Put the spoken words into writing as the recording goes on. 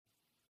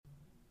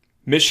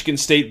Michigan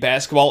State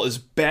basketball is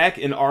back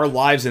in our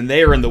lives, and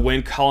they are in the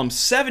win column.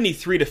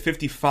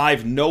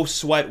 73-55, no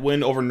sweat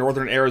win over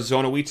Northern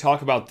Arizona. We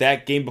talk about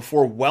that game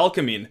before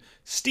welcoming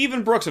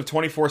Stephen Brooks of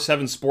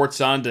 24/7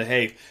 Sports on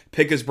to,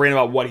 pick his brain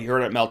about what he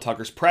heard at Mel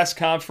Tucker's press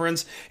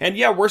conference. And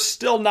yeah, we're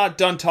still not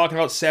done talking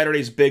about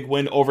Saturday's big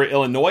win over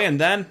Illinois.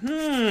 And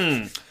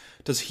then,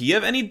 does he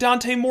have any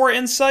Dante Moore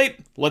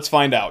insight? Let's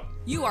find out.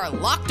 You are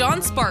Locked On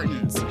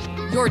Spartans,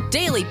 your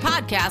daily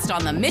podcast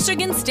on the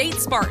Michigan State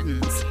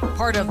Spartans,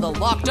 part of the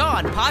Locked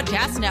On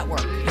Podcast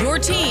Network, your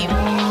team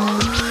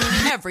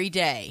every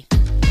day.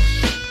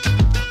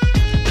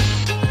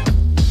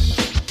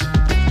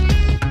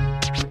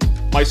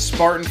 My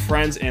Spartan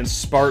friends and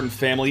Spartan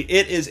family,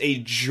 it is a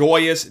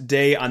joyous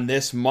day on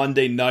this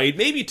Monday night,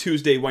 maybe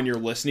Tuesday when you're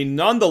listening.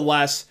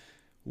 Nonetheless,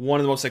 one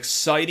of the most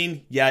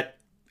exciting yet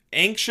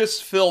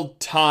anxious-filled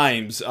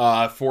times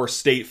for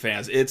State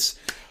fans. It's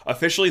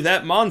officially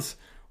that month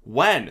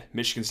when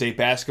Michigan State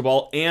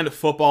basketball and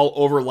football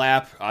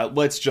overlap.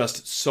 Let's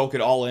just soak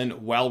it all in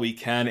while we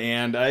can,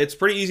 and it's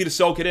pretty easy to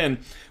soak it in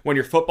when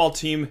your football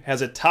team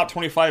has a top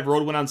 25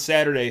 road win on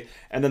Saturday,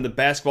 and then the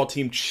basketball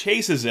team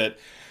chases it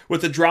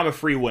with a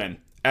drama-free win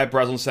at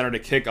Breslin Center to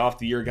kick off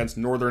the year against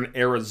Northern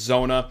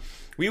Arizona.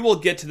 We will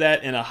get to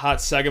that in a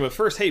hot second, but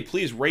first,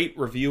 please rate,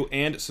 review,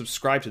 and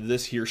subscribe to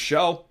this here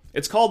show.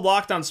 It's called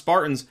Locked On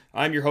Spartans.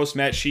 I'm your host,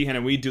 Matt Sheehan,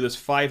 and we do this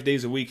 5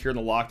 days a week here in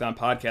the Locked On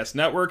Podcast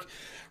Network.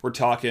 We're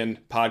talking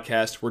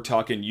podcast, we're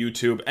talking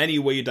YouTube, any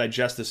way you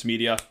digest this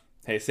media.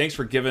 Thanks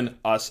for giving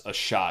us a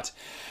shot.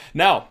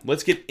 Now,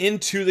 let's get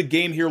into the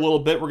game here a little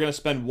bit. We're going to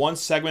spend one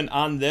segment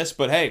on this,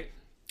 but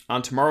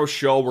on tomorrow's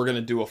show, we're going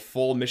to do a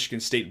full Michigan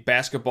State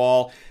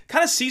basketball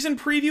kind of season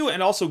preview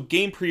and also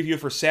game preview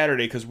for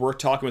Saturday, because we're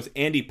talking with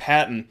Andy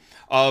Patton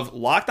of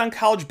Locked On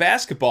College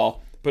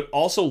Basketball, but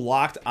also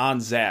Locked On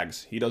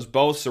Zags. He does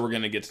both, so we're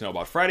going to get to know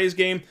about Friday's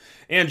game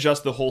and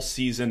just the whole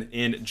season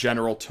in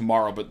general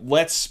tomorrow. But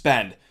let's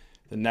spend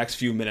the next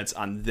few minutes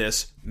on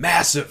this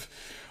massive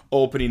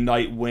opening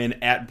night win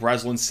at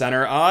Breslin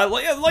Center.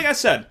 Like I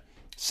said,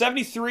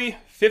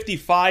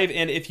 73-55,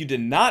 and if you did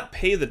not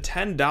pay the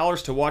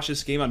 $10 to watch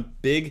this game on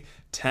Big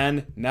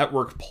Ten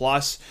Network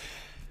Plus,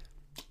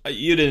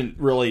 you didn't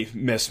really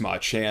miss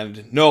much.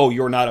 And no,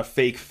 you're not a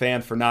fake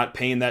fan for not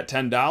paying that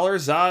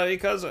 $10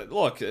 because,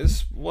 look,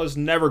 this was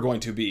never going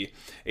to be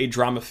a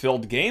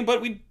drama-filled game,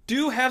 but we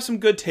do have some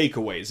good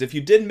takeaways. If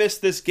you did miss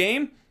this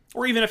game,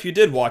 or even if you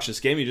did watch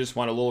this game, you just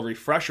want a little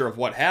refresher of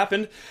what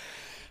happened,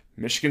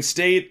 Michigan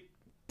State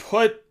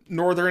put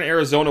Northern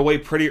Arizona away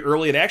pretty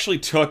early. It actually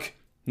took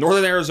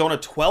Northern Arizona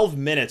 12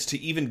 minutes to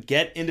even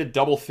get into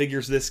double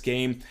figures this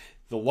game.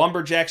 The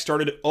Lumberjacks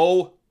started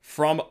 0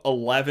 from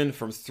 11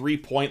 from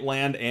three-point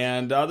land,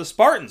 and the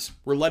Spartans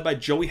were led by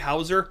Joey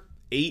Hauser,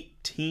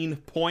 18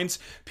 points.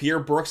 Pierre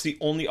Brooks, the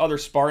only other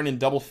Spartan in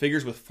double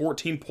figures with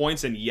 14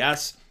 points, and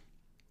yes,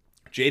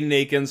 Jaden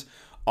Akins,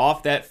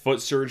 off that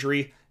foot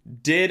surgery,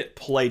 did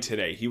play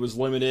today. He was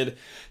limited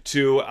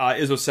to,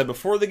 as was said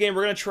before the game,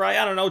 we're going to try,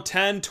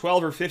 10,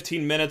 12, or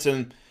 15 minutes,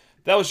 and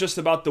that was just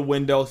about the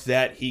window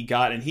that he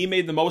got, and he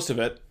made the most of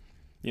it.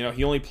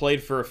 He only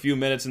played for a few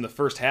minutes in the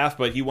first half,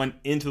 but he went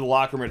into the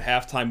locker room at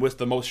halftime with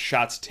the most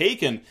shots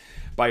taken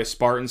by a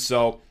Spartan,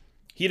 so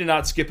he did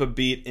not skip a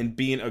beat in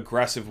being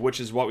aggressive, which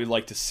is what we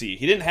like to see.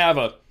 He didn't have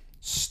a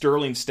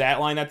sterling stat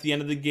line at the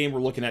end of the game. We're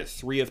looking at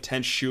 3 of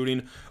 10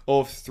 shooting,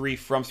 0 of 3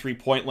 from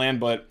three-point land,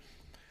 but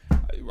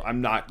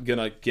I'm not going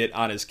to get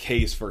on his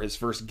case for his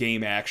first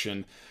game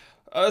action,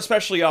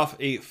 especially off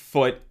a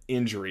foot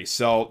injury.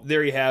 So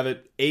there you have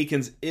it.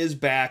 Akins is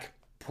back.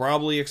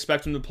 Probably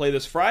expect him to play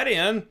this Friday,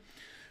 and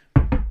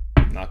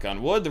knock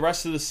on wood, the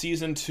rest of the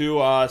season too.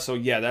 That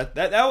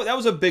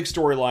was a big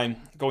storyline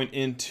going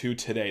into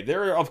today.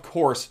 There are, of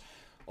course,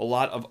 a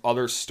lot of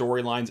other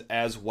storylines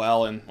as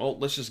well, and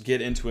let's just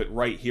get into it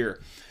right here.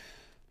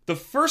 The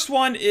first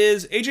one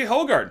is AJ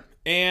Hoggard,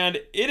 and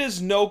it is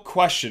no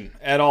question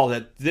at all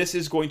that this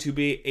is going to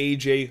be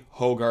AJ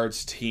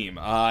Hoggard's team.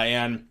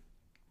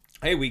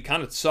 We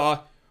kind of saw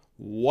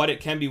what it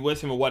can be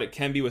with him and what it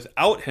can be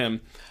without him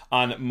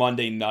on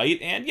Monday night.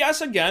 And yes,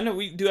 again,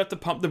 we do have to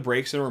pump the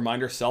brakes and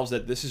remind ourselves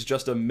that this is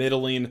just a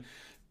middling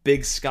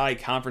Big Sky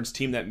Conference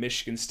team that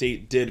Michigan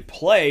State did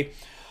play.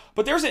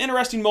 But there's an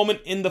interesting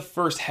moment in the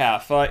first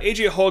half.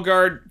 AJ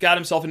Hoggard got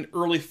himself in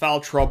early foul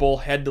trouble,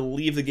 had to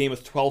leave the game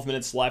with 12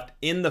 minutes left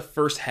in the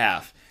first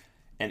half.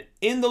 And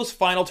in those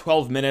final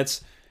 12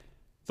 minutes,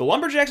 the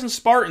Lumberjacks and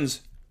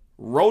Spartans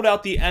rode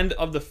out the end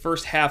of the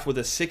first half with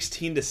a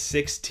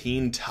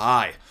 16-16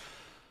 tie.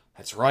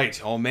 That's right.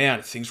 Oh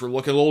man, things were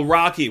looking a little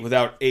rocky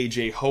without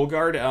AJ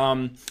Hoggard.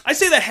 I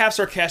say that half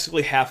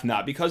sarcastically, half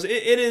not, because it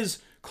is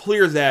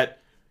clear that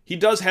he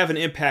does have an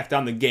impact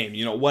on the game.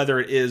 Whether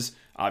it is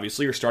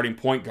obviously your starting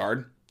point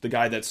guard, the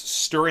guy that's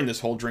stirring this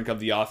whole drink of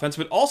the offense,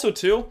 but also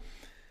too,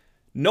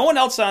 no one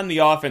else on the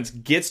offense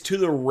gets to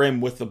the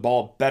rim with the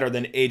ball better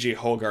than AJ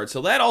Hoggard.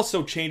 So that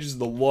also changes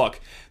the look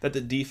that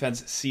the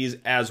defense sees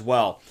as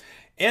well.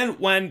 And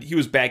when he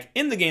was back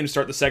in the game to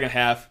start the second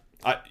half,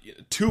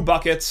 2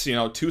 buckets,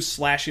 2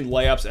 slashing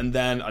layups, and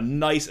then a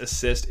nice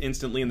assist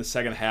instantly in the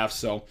second half.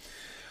 So,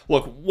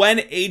 look, when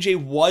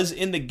AJ was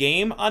in the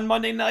game on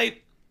Monday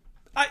night,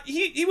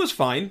 he was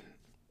fine.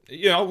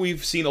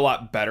 We've seen a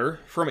lot better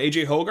from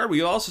AJ Hoggard.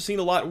 We've also seen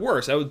a lot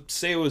worse. I would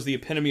say it was the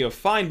epitome of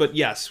fine, but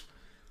yes,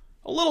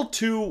 a little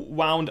too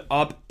wound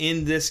up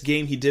in this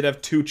game. He did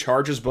have 2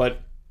 charges,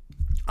 but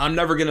I'm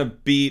never going to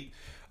beat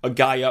a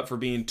guy up for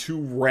being too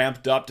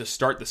ramped up to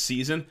start the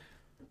season.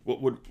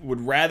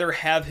 Would rather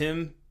have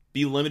him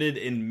be limited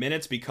in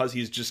minutes because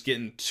he's just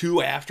getting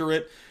too after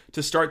it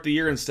to start the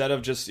year instead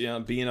of just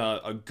being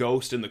a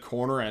ghost in the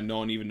corner and no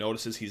one even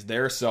notices he's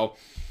there. So,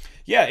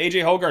 yeah,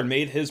 AJ Hoggard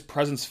made his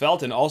presence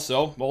felt, and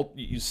also, well,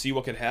 you see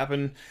what could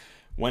happen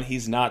when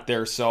he's not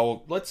there.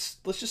 So let's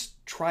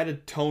just try to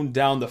tone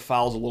down the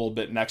fouls a little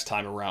bit next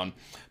time around,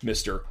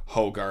 Mr.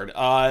 Hoggard.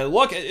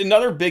 Look,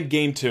 another big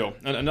game too.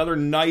 Another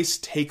nice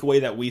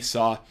takeaway that we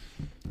saw.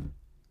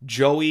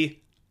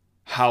 Joey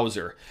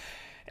Hauser.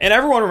 And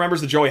everyone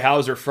remembers the Joey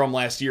Hauser from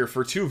last year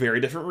for 2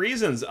 very different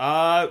reasons.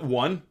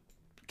 One,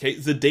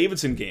 the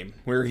Davidson game,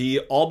 where he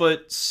all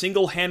but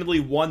single-handedly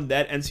won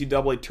that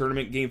NCAA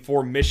tournament game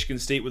for Michigan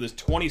State with his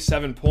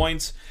 27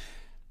 points.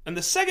 And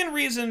the second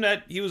reason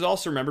that he was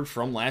also remembered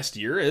from last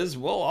year is,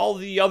 well, all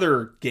the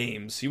other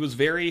games. He was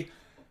very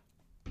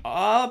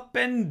up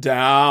and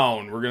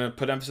down. We're going to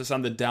put emphasis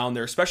on the down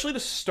there, especially to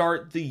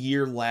start the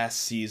year last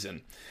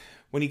season.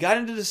 When he got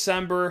into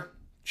December,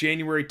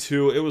 January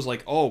 2, it was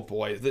like, oh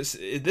boy, this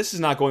is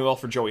not going well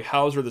for Joey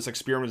Hauser. This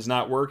experiment is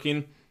not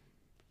working.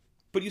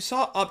 But you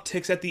saw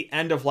upticks at the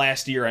end of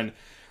last year, and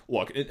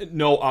look,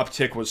 no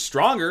uptick was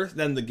stronger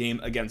than the game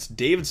against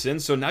Davidson,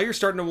 so now you're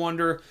starting to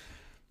wonder,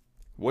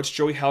 which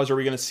Joey Hauser are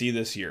we going to see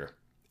this year?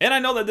 And I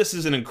know that this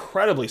is an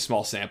incredibly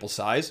small sample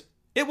size.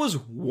 It was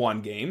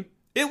 1 game.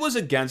 It was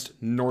against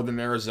Northern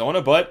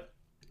Arizona, but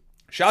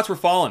shots were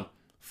falling.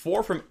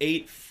 4 from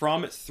 8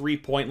 from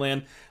 3-point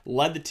land,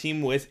 led the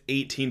team with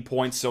 18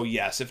 points. So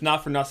yes, if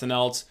not for nothing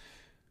else,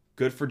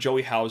 good for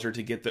Joey Hauser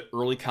to get the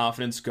early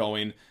confidence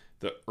going,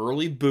 the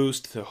early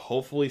boost to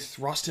hopefully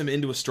thrust him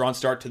into a strong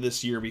start to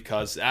this year,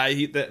 because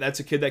that's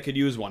a kid that could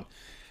use one.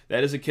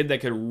 That is a kid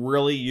that could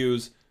really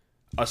use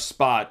a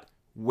spot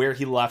where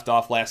he left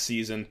off last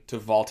season to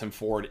vault him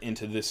forward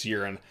into this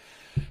year. And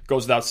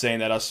goes without saying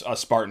that us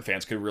Spartan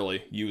fans could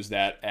really use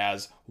that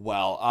as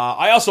well.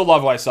 I also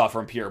love what I saw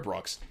from Pierre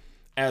Brooks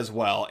as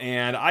well.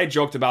 And I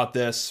joked about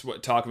this,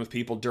 talking with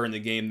people during the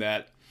game,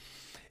 that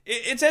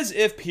it's as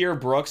if Pierre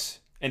Brooks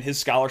and his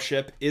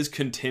scholarship is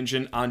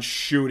contingent on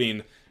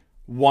shooting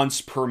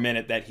once per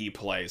minute that he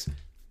plays.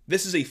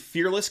 This is a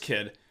fearless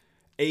kid,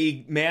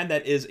 a man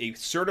that is a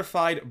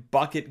certified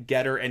bucket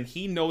getter, and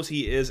he knows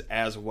he is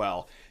as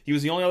well. He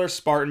was the only other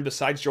Spartan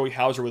besides Joey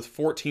Hauser with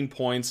 14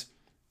 points,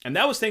 and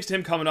that was thanks to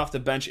him coming off the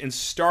bench and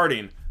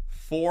starting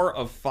 4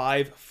 of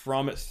 5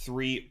 from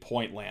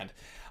 3-point land.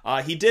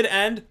 He did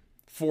end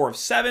 4 of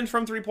 7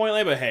 from 3-point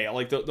land, but hey,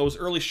 like those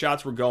early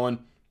shots were going.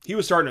 He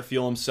was starting to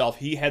feel himself.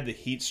 He had the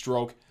heat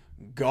stroke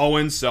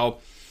going. So,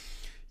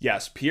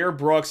 yes, Pierre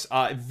Brooks,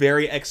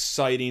 very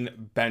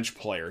exciting bench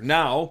player.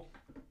 Now,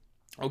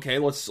 okay,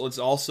 let's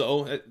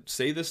also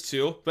say this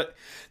too, but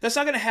that's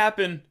not going to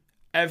happen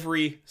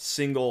every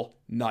single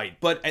night.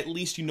 But at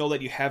least you know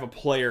that you have a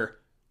player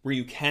where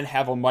you can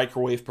have a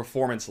microwave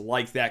performance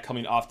like that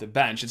coming off the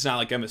bench. It's not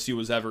like MSU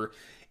was ever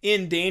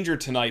in danger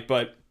tonight,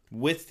 but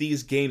with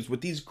these games, with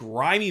these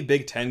grimy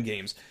Big Ten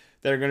games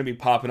that are going to be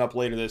popping up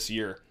later this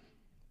year,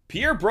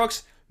 Pierre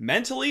Brooks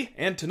mentally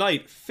and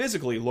tonight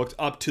physically looked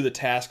up to the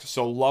task.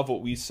 So love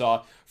what we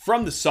saw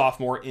from the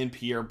sophomore in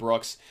Pierre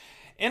Brooks.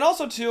 And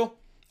also too,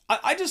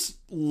 I just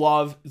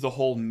love the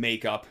whole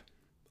makeup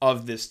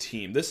of this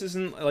team. This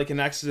isn't like an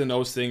X's and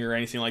O's thing or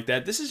anything like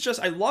that. This is just,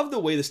 I love the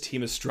way this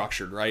team is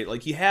structured, right?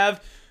 Like you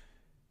have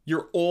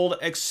your old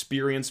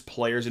experienced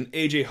players in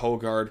AJ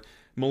Hoggard,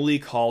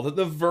 Malik Hall,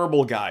 the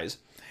verbal guys.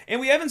 And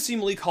we haven't seen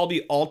Malik Hall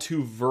be all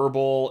too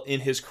verbal in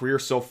his career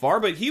so far,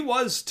 but he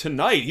was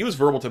tonight. He was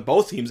verbal to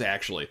both teams,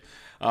 actually.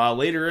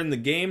 Later in the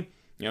game,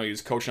 he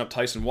was coaching up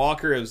Tyson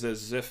Walker. It was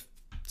as if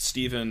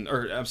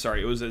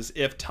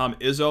Tom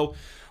Izzo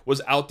was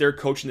out there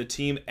coaching the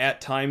team at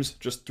times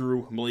just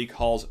through Malik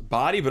Hall's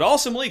body. But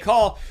also Malik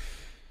Hall,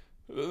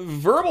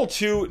 verbal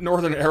to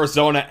Northern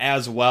Arizona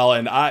as well.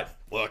 And I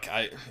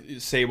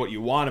say what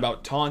you want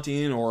about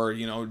taunting or,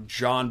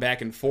 John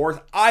back and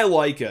forth. I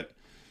like it,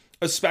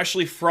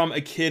 especially from a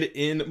kid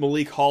in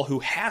Malik Hall who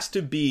has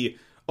to be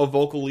a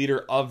vocal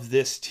leader of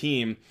this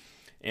team.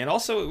 And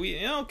also,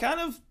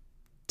 kind of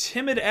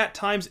timid at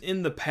times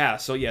in the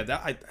past. So yeah,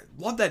 I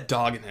love that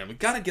dog in him. We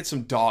got to get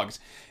some dogs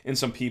in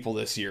some people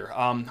this year.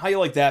 How you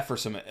like that for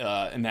some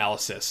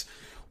analysis?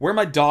 Where are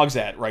my dogs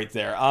at right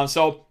there?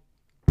 So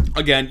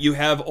again, you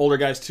have older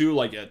guys too,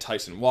 like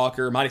Tyson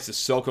Walker, Monty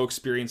Sissoko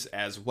experience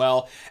as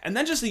well. And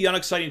then just the young,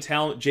 exciting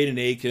talent, Jaden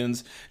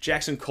Akins,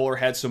 Jackson Kohler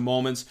had some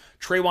moments,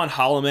 Trayvon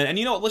Holloman. And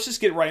let's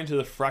just get right into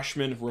the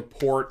freshman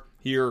report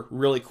here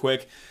really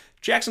quick.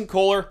 Jackson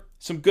Kohler,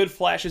 some good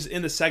flashes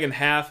in the second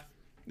half.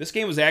 This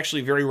game was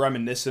actually very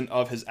reminiscent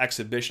of his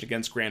exhibition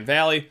against Grand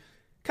Valley.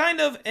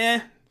 kind of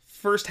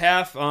first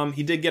half.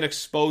 He did get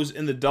exposed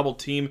in the double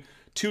team.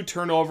 2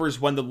 turnovers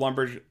when the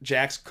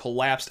Lumberjacks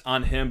collapsed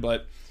on him,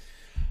 but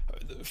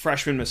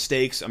freshman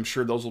mistakes, I'm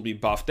sure those will be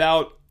buffed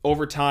out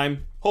over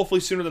time,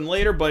 hopefully sooner than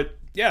later. But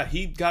yeah,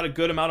 he got a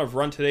good amount of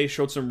run today,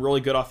 showed some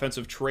really good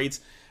offensive traits,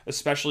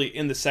 especially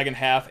in the second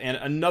half. And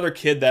another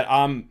kid that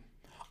I'm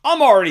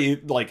already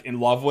like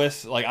in love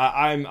with. Like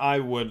I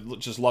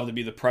would just love to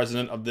be the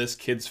president of this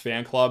kid's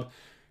fan club,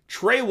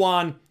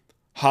 Trawan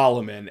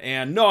Holloman.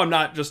 And no, I'm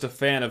not just a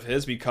fan of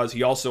his because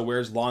he also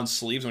wears long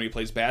sleeves when he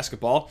plays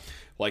basketball,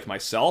 like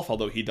myself,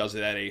 although he does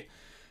it at a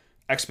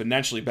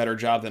exponentially better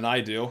job than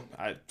I do.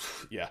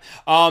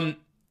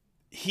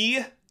 He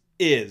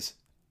is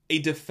a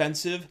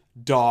defensive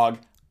dog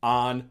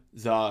on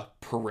the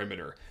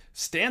perimeter.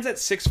 Stands at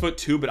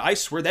 6'2", but I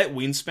swear that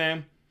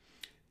wingspan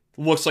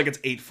looks like it's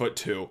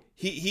 8'2".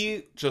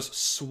 He just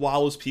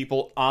swallows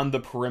people on the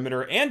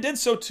perimeter and did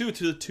so too,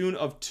 to the tune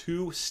of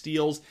 2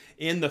 steals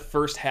in the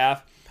first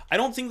half. I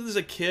don't think this is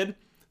a kid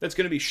that's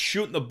going to be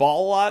shooting the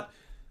ball a lot,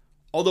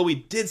 although we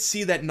did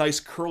see that nice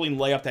curling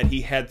layup that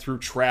he had through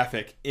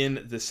traffic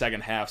in the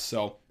second half.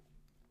 So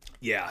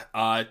yeah,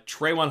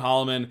 Trawan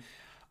Holloman,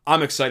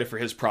 I'm excited for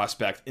his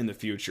prospect in the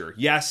future.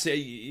 Yes,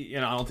 I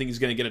don't think he's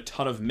going to get a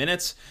ton of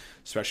minutes,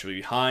 especially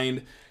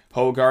behind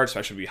Hoggard,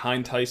 especially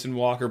behind Tyson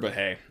Walker, but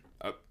hey,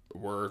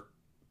 we're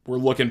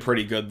looking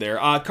pretty good there.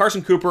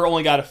 Carson Cooper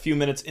only got a few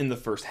minutes in the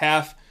first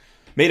half.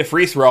 Made a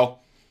free throw.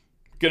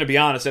 Gonna be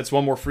honest, that's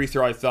one more free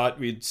throw I thought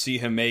we'd see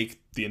him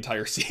make the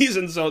entire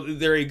season. So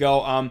there you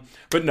go.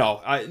 But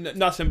no,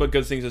 nothing but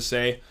good things to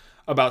say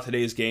about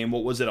today's game.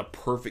 What was it? A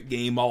perfect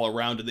game all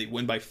around? Did they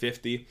win by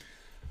 50?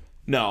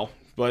 No,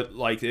 but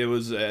like it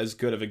was as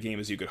good of a game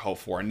as you could hope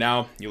for. And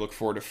now you look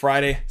forward to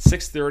Friday,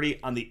 6:30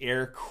 on the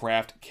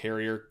Aircraft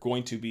Carrier.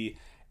 Going to be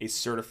a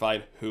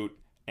certified hoot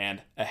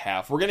and a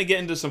half. We're going to get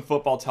into some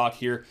football talk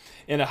here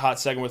in a hot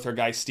second with our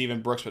guy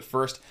Stephen Brooks. But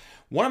first,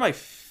 one of my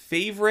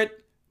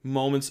favorite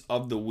moments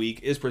of the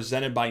week is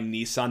presented by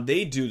Nissan.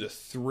 They do the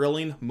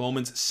Thrilling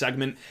Moments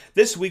segment.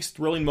 This week's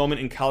thrilling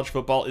moment in college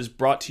football is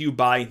brought to you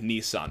by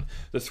Nissan.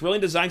 The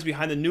thrilling designs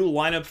behind the new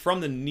lineup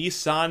from the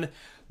Nissan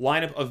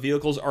lineup of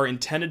vehicles are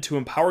intended to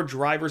empower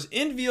drivers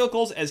in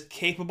vehicles as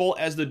capable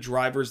as the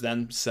drivers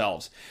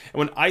themselves. And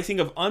when I think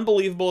of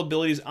unbelievable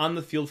abilities on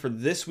the field for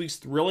this week's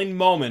thrilling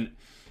moment,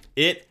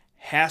 it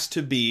has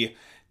to be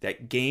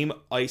that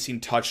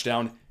game-icing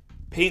touchdown,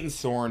 Peyton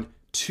Thorne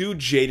to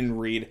Jayden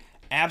Reed.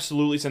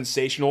 Absolutely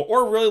sensational.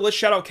 Or really, let's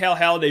shout out Cal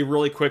Haladay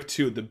really quick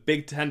too, the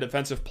Big Ten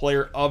Defensive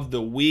Player of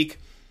the Week.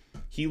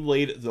 He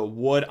laid the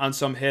wood on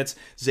some hits.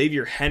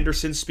 Xavier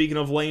Henderson, speaking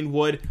of laying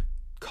wood,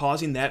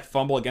 causing that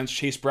fumble against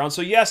Chase Brown.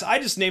 So yes, I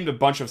just named a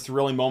bunch of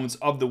thrilling moments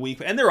of the week,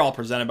 and they're all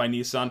presented by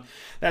Nissan.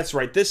 That's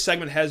right, this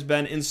segment has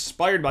been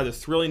inspired by the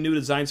thrilling new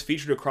designs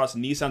featured across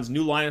Nissan's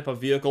new lineup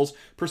of vehicles.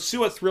 Pursue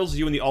what thrills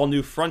you in the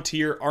all-new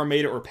Frontier,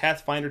 Armada, or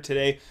Pathfinder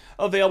today.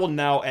 Available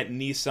now at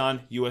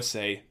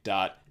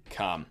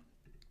nissanusa.com.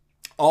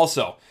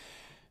 Also,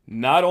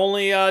 not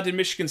only did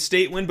Michigan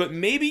State win, but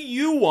maybe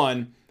you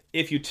won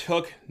if you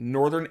took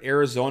Northern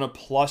Arizona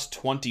plus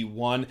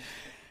 21.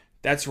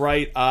 That's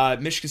right.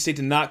 Michigan State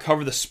did not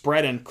cover the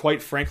spread, and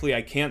quite frankly,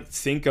 I can't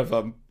think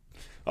of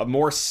a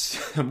more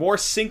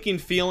sinking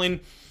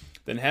feeling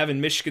than having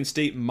Michigan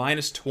State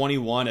minus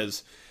 21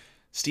 as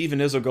Steven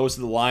Izzo goes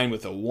to the line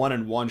with a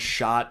 1-and-1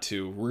 shot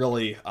to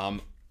really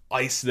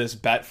ice this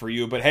bet for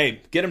you. But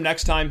hey, get him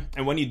next time,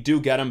 and when you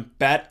do get him,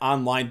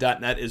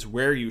 betonline.net is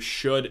where you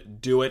should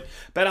do it.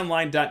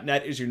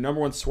 Betonline.net is your number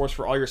one source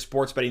for all your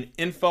sports betting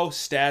info,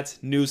 stats,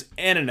 news,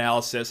 and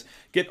analysis.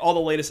 Get all the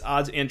latest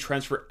odds and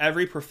trends for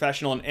every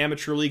professional and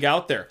amateur league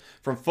out there,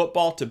 from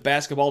football to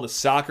basketball to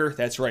soccer.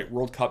 That's right,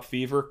 World Cup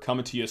fever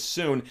coming to you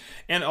soon.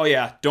 And oh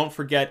yeah, don't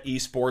forget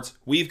esports.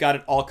 We've got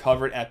it all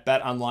covered at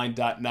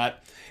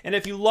betonline.net. And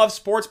if you love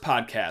sports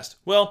podcasts,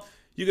 well,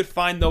 you could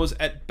find those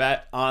at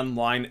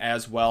BetOnline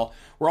as well.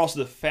 We're also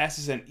the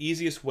fastest and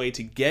easiest way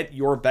to get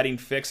your betting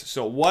fix.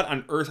 So what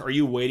on earth are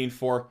you waiting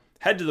for?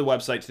 Head to the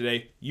website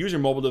today, use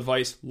your mobile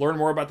device, learn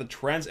more about the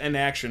trends and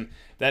action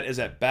that is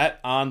at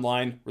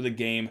BetOnline, where the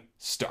game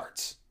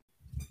starts.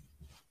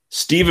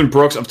 Stephen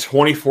Brooks of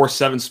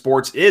 24/7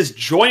 Sports is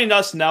joining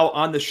us now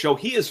on the show.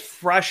 He is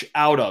fresh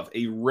out of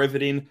a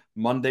riveting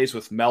Mondays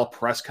with Mel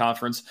press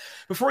conference.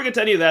 Before we get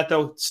to any of that,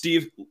 though,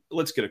 Steve,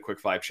 let's get a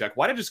quick vibe check.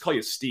 Why did I just call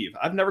you Steve?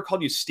 I've never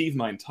called you Steve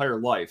my entire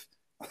life.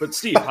 But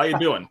Steve, how you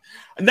doing?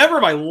 Never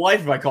in my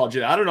life have I called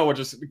you that. I don't know what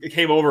just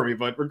came over me,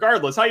 but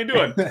regardless, how you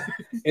doing?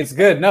 It's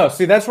good. No,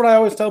 see, that's what I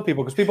always tell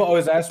people, because people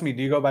always ask me,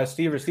 do you go by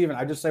Steve or Steven?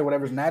 I just say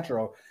whatever's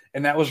natural.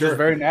 And that was just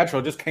very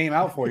natural. It just came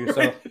out for you.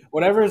 So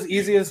whatever is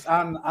easiest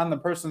on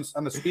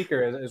the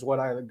speaker is what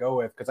I go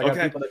with, because I got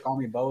people that call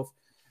me both.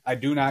 I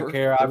do not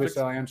care. Perfect.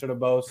 Obviously, I answer to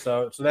both.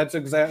 So that's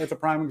it's a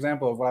prime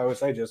example of what I always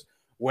say. Just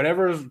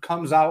whatever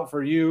comes out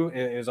for you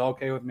is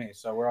okay with me.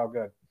 So we're all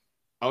good.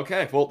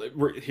 Okay, well,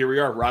 here we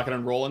are, rocking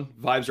and rolling.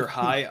 Vibes are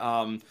high.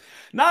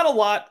 Not a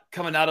lot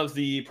coming out of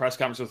the press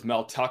conference with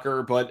Mel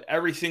Tucker, but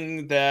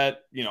everything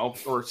that,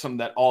 or something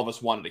that all of us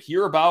wanted to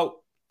hear about,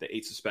 the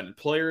 8 suspended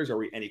players? Are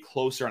we any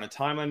closer on a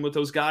timeline with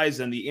those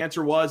guys? And the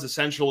answer was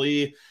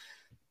essentially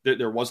that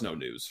there was no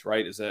news,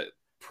 right? Is that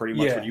pretty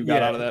much what you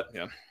got out of that?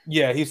 Yeah.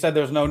 Yeah, he said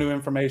there's no new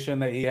information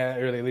that he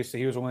had, or at least that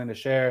he was willing to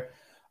share.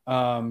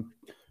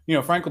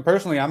 Frankly,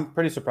 personally, I'm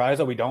pretty surprised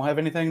that we don't have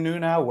anything new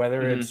now,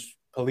 whether it's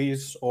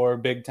police or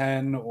Big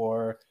Ten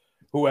or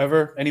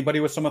whoever, anybody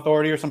with some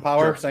authority or some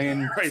power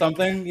saying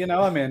something,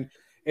 I mean,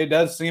 it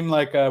does seem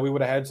like we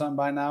would have had something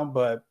by now,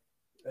 but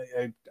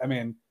I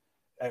mean,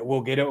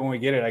 we'll get it when we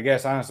get it, I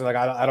guess. Honestly, like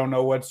I don't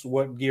know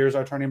what gears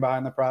are turning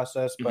behind the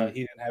process, but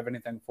he didn't have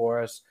anything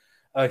for us.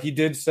 He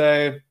did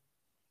say,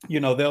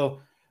 they'll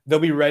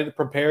be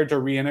prepared to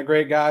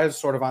reintegrate guys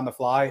sort of on the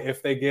fly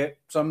if they get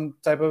some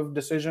type of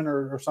decision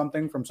or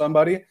something from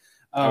somebody.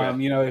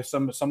 If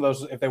some of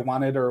those, if they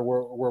wanted or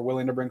were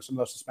willing to bring some of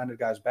those suspended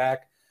guys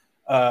back.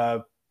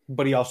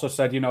 But he also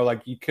said,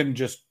 you couldn't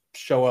just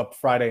show up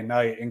Friday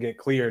night and get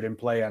cleared and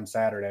play on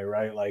Saturday,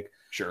 right? Like,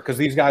 sure, because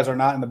these guys are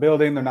not in the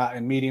building, they're not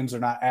in meetings, they're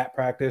not at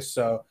practice.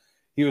 So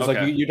he was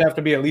like, you'd have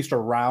to be at least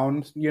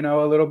around,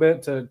 a little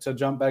bit to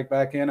jump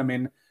back in. I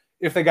mean,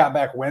 if they got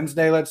back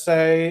Wednesday, let's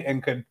say,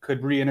 and could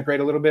reintegrate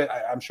a little bit,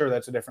 I'm sure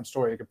that's a different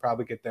story. You could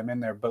probably get them in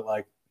there, but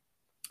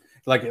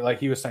like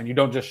he was saying, you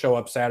don't just show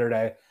up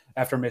Saturday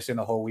after missing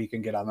the whole week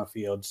and get on the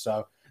field.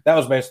 So that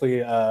was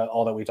basically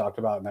all that we talked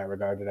about in that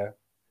regard today.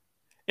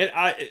 And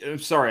I'm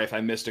sorry if I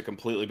missed it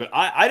completely, but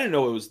I didn't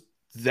know it was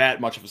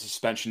that much of a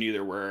suspension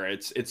either, where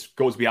it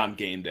goes beyond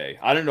game day.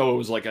 I didn't know it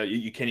was like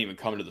you can't even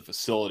come into the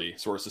facility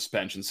sort of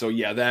suspension. So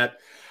yeah, that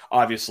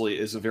obviously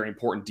is a very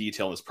important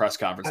detail in this press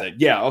conference. That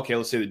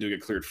let's say they do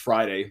get cleared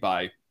Friday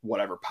by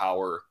whatever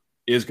power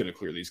is going to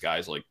clear these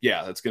guys. Like,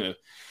 yeah, that's going to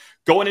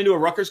going into a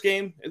Rutgers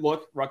game.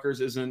 Look, Rutgers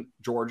isn't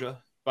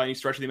Georgia by any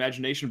stretch of the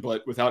imagination,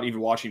 but without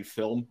even watching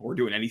film or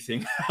doing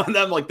anything on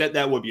them, like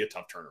that would be a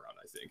tough turnaround,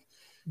 I think.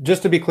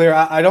 Just to be clear,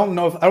 I don't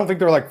think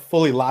they're like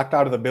fully locked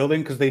out of the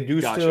building, because they do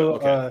still.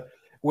 Okay.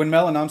 When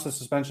Mel announced the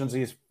suspensions,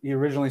 he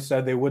originally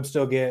said they would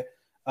still get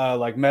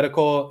like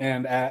medical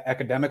and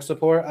academic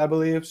support, I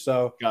believe.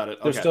 So got it.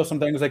 There's still some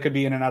things they could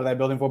be in and out of that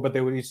building for, but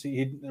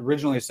he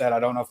originally said, I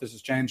don't know if this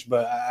has changed,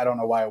 but I don't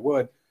know why it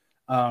would.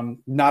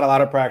 Not a lot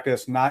of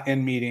practice, not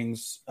in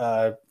meetings,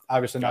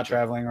 obviously not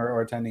traveling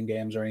or attending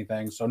games or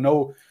anything.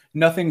 So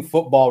nothing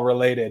football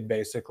related,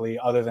 basically,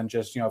 other than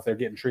just, if they're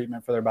getting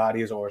treatment for their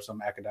bodies or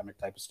some academic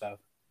type of stuff.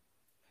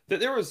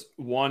 There was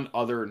one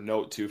other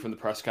note, too, from the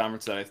press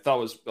conference that I thought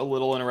was a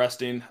little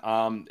interesting.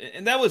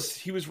 And that was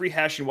he was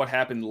rehashing what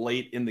happened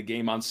late in the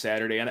game on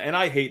Saturday. And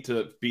I hate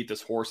to beat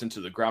this horse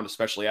into the ground,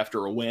 especially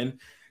after a win. It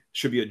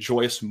should be a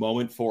joyous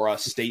moment for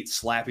state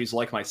slappies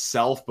like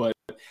myself, but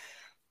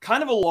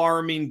kind of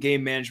alarming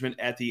game management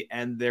at the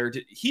end there.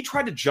 He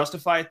tried to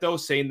justify it, though,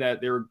 saying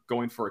that they were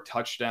going for a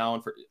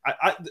touchdown.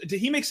 Did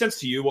he make sense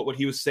to you, what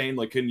he was saying?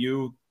 Like, can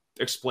you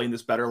explain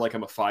this better, like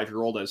I'm a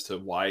 5-year-old, as to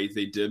why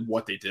they did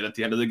what they did at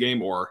the end of the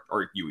game, or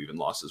you even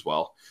lost as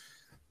well?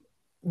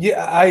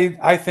 Yeah,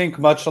 I think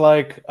much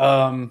like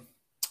what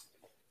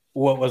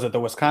was it, the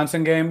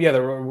Wisconsin game? Yeah,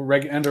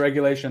 the end of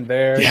regulation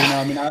there.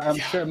 Yeah. I'm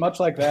sure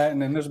much like that.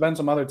 And then there's been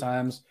some other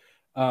times.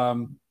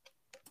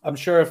 I'm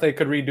sure if they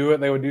could redo it,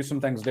 they would do some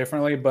things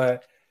differently.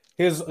 But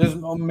his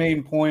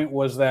main point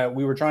was that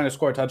we were trying to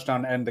score a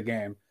touchdown to end the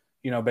game.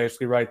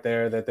 Basically right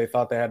there, that they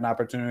thought they had an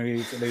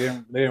opportunity. So they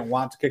didn't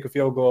want to kick a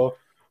field goal.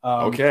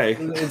 Okay.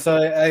 And so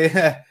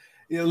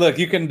look,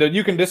 you can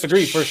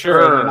disagree for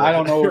sure. And I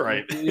don't know.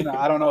 Right.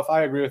 I don't know if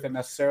I agree with it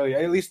necessarily.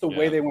 At least the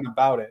way they went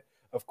about it,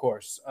 of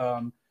course.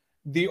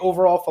 The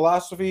overall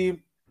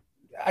philosophy,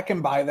 I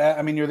can buy that.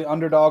 I mean, you're the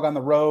underdog on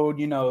the road.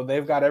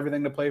 They've got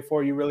everything to play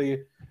for. You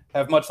really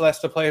have much less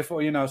to play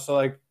for. So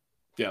like,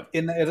 yeah.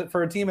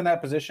 For a team in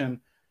that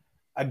position,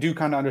 I do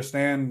kind of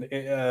understand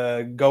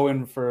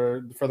going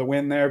for the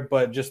win there,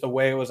 but just the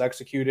way it was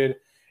executed,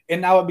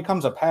 and now it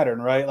becomes a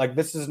pattern, right? Like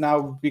this is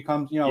now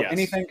becomes, yes.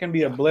 Anything can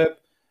be a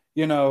blip.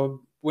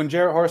 When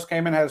Jarrett Horst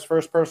came in, had his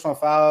first personal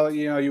foul,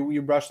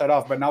 you brush that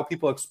off, but now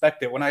people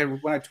expect it. When I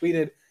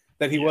tweeted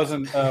that he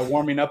wasn't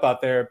warming up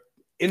out there,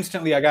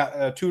 instantly I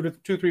got 2,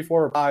 3,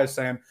 4 replies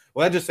saying,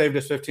 "Well, that just saved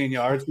us 15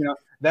 yards."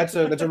 That's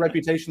a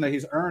reputation that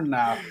he's earned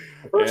now.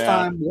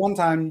 The one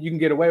time you can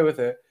get away with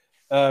it.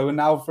 And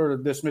now for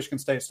this Michigan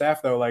State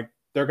staff, though, like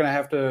they're gonna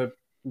have to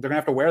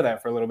wear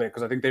that for a little bit,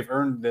 because I think they've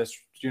earned this,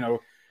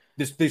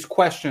 these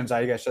questions,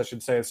 I guess I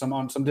should say,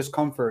 some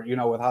discomfort,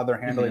 with how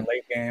they're handling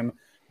late game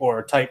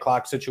or tight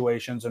clock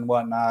situations and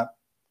whatnot.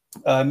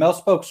 Mel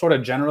spoke sort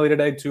of generally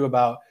today too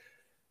about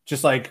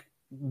just like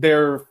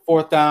their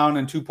 4th down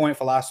and 2-point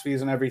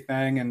philosophies and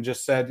everything, and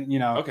just said,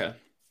 okay,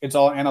 it's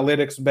all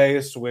analytics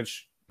based,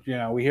 which.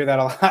 We hear that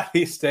a lot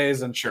these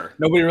days, and sure,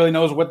 nobody really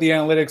knows what the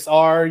analytics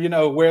are.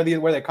 Where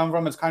they come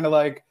from. It's kind of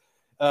like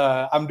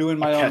I'm doing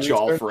my own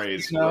catch-all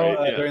phrase,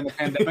 during the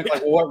pandemic.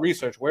 Like, well, what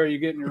research? Where are you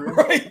getting your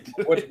research?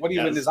 What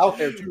even is out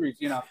there to read?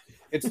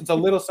 It's a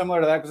little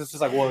similar to that, because it's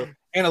just like, well,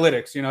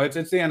 analytics.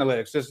 It's the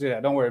analytics. Just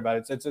don't worry about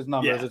it. It's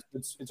numbers. Yeah.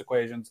 It's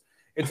equations.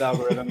 It's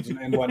algorithms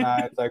and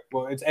whatnot. It's like,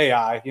 well, it's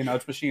AI.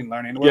 It's machine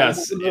learning.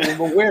 Yes.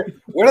 But where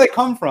do they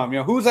come from?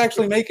 Who's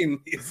actually making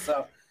these?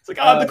 So.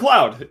 like on the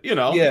cloud,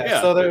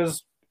 Yeah. So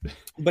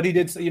but he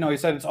did, he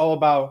said it's all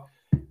about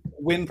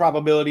win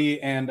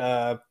probability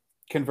and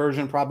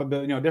conversion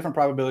probability, different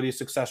probability,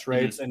 success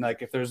rates. And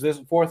like, if there's this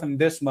fourth and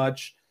this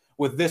much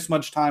with this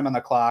much time on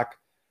the clock,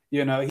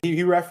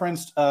 he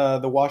referenced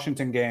the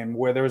Washington game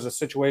where there was a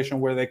situation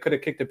where they could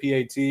have kicked a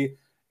PAT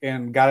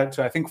and got it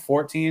to, I think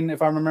 14,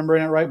 if I'm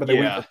remembering it right, but they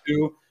went for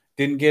 2,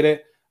 didn't get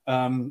it.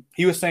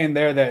 He was saying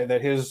there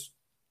that his,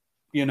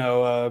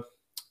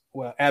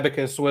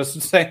 Abacus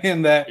was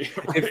saying that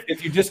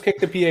if you just kick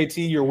the PAT,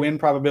 your win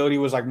probability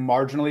was like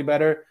marginally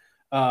better,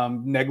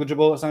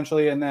 negligible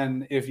essentially. And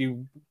then if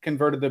you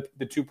converted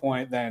the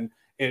 2-point, then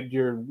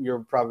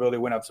your probability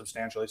went up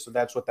substantially. So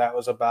that's what that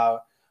was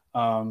about.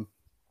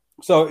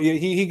 So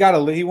he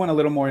went a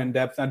little more in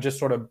depth on just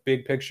sort of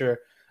big picture,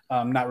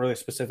 not really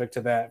specific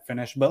to that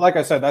finish. But like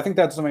I said, I think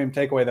that's the main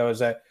takeaway though, is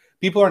that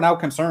people are now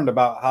concerned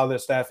about how the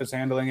staff is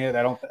handling it.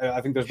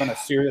 I think there's been a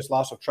serious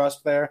loss of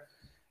trust there.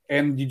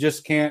 And you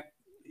just can't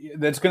 –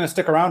 that's going to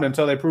stick around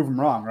until they prove them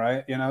wrong,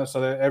 right? So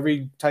that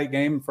every tight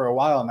game for a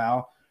while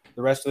now,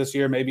 the rest of this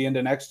year, maybe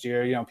into next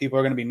year, people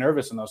are going to be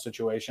nervous in those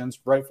situations,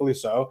 rightfully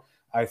so,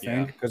 I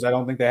think, because I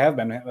don't think they have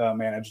been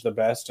managed the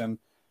best. And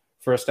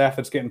for a staff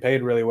that's getting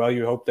paid really well,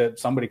 you hope that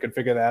somebody could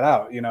figure that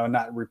out, and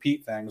not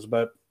repeat things.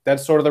 But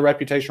that's sort of the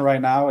reputation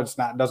right now. It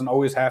doesn't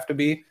always have to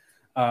be.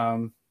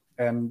 And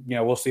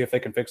we'll see if they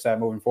can fix that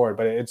moving forward.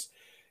 But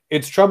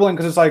it's troubling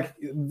because it's like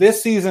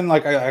this season,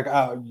 like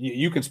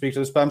you can speak to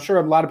this, but I'm sure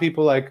a lot of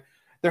people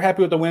they're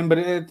happy with the win,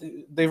 but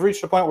they've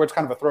reached a point where it's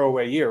kind of a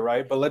throwaway year,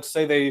 right? But let's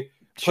say they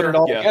put it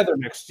all together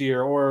next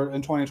year or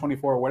in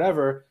 2024 or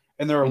whatever,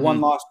 and they're a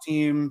one-loss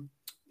team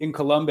in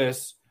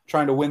Columbus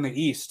trying to win the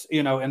East,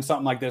 and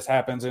something like this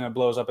happens and it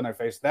blows up in their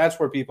face. That's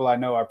where people I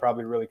know are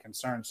probably really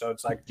concerned. So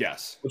it's like,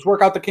 let's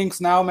work out the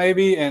kinks now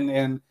maybe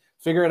and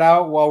figure it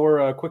out while we're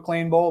a quick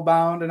lane bowl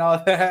bound and all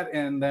of that,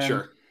 and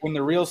then when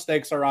the real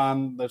stakes are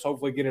on, let's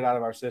hopefully get it out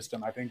of our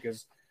system, I think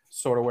is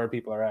sort of where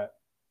people are at.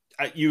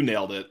 You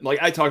nailed it. Like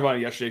I talked about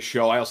it yesterday's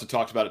show. I also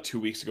talked about it 2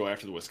 weeks ago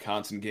after the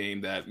Wisconsin game,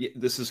 that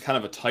this is kind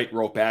of a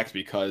tightrope act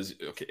because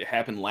it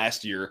happened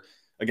last year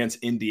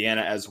against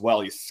Indiana as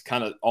well. You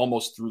kind of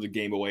almost threw the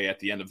game away at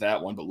the end of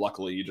that one, but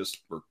luckily you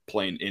just were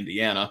playing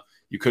Indiana.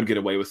 You could get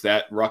away with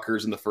that.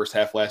 Rutgers in the first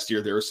half last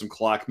year, there were some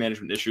clock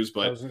management issues,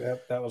 but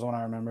that was one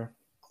I remember.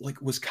 Like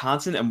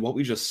Wisconsin and what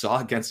we just saw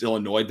against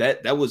Illinois,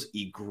 that was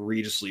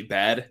egregiously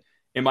bad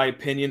in my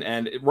opinion.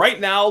 And right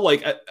now,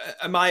 like,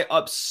 am I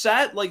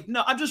upset? Like,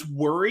 no, I'm just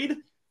worried.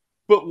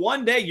 But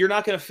one day you're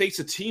not going to face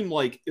a team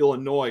like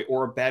Illinois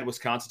or a bad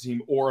Wisconsin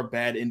team or a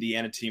bad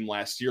Indiana team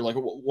last year. Like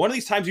one of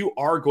these times you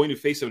are going to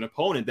face an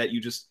opponent that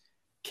you just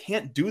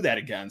can't do that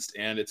against,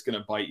 and it's going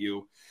to bite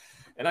you.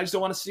 And I just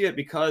don't want to see it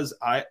because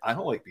I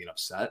don't like being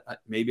upset.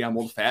 Maybe I'm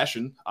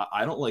old-fashioned.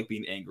 I don't like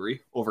being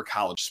angry over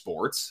college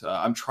sports.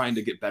 I'm trying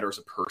to get better as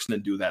a person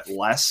and do that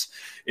less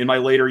in my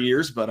later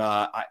years. But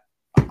I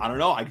don't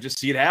know. I can just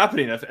see it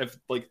happening. If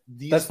like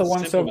these, that's the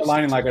one silver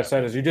lining, like I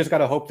said, is you just got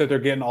to hope that they're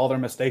getting all their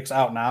mistakes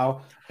out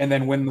now, and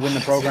then when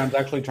the programs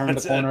actually turn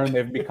the corner and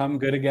they've become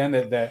good again,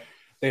 that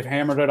they've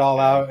hammered it all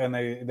out and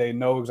they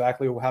know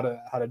exactly how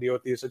to deal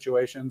with these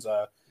situations.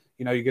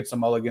 You get some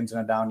mulligans in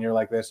a down year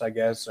like this, I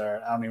guess,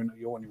 or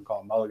you wouldn't even call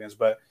them mulligans,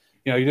 but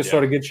you just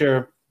sort of get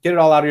it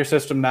all out of your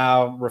system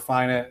now,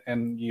 refine it,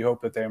 and you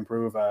hope that they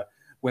improve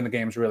when the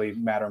games really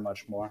matter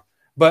much more.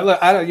 But look,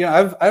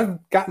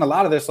 I've gotten a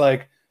lot of this,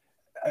 like,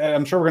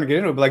 I'm sure we're going to get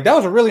into it, but like that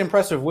was a really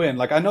impressive win.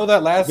 Like I know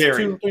that last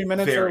 2-3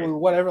 minutes or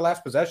whatever,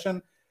 last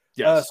possession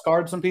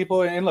scarred some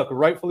people, and look,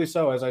 rightfully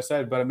so, as I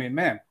said. But I mean,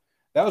 man,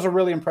 that was a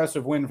really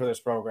impressive win for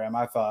this program.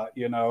 I thought,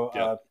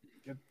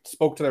 it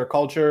spoke to their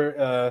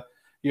culture.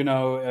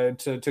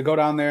 To go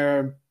down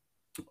there,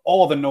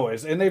 all the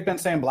noise, and they've been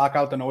saying block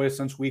out the noise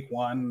since week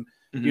one.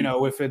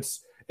 Mm-hmm.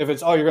 If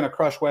it's you're going to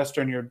crush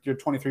Western, you're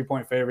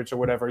 23-point favorites or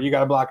whatever, you got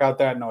to block out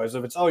that noise.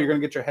 If it's you're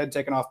going to get your head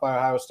taken off by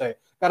Ohio State,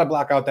 got to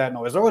block out that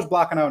noise. They're always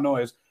blocking out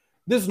noise.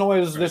 This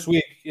noise this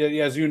week,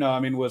 as you know, I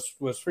mean, was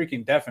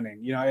freaking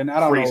deafening. And I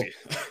don't know,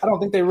 I don't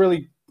think they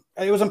really.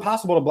 It was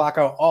impossible to block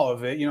out all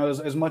of it.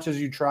 As much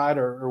as you tried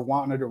or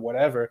wanted or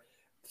whatever,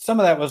 some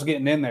of that was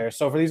getting in there.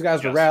 So for these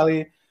guys to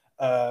rally.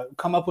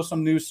 Come up with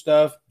some new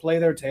stuff, play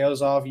their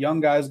tails off, young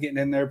guys getting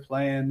in there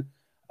playing,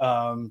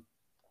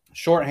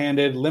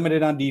 shorthanded,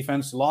 limited on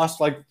defense,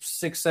 lost like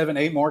 6, 7,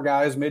 8 more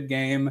guys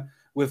mid-game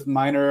with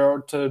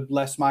minor to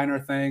less minor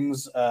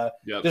things.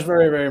 Just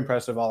very, very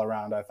impressive all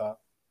around, I thought.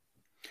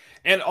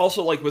 And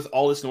also, like, with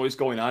all this noise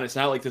going on, it's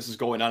not like this is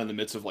going on in the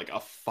midst of like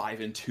a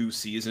 5-2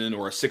 season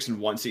or a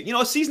 6-1 season.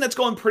 A season that's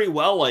going pretty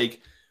well,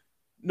 like,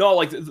 no,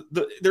 like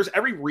there's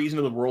every reason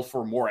in the world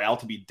for morale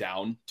to be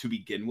down to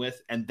begin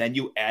with, and then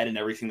you add in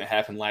everything that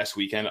happened last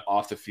weekend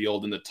off the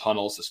field, in the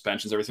tunnel,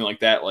 suspensions, everything like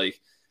that. Like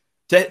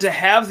to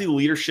have the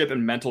leadership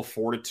and mental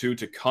fortitude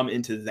to come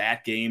into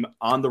that game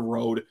on the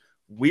road,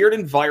 weird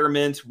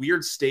environment,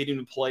 weird stadium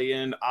to play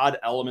in, odd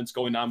elements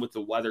going on with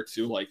the weather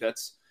too. Like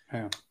that's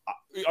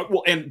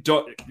well, and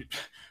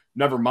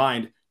never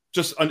mind.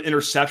 just an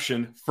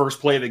interception first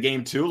play of the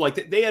game too.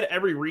 Like they had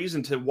every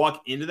reason to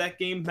walk into that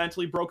game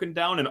mentally broken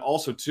down, and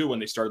also too when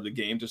they started the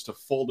game just to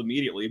fold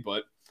immediately,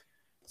 but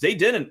they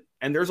didn't.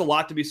 And there's a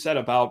lot to be said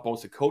about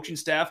both the coaching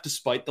staff,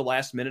 despite the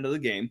last minute of the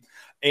game,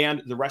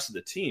 and the rest of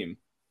the team.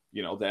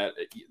 You know, that,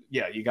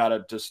 yeah, you got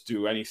to just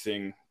do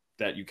anything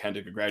that you can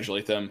to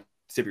congratulate them,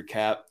 tip your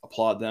cap,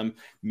 applaud them.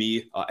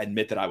 Me,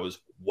 admit that I was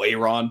way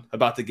wrong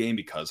about the game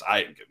because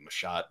I didn't give them a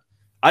shot.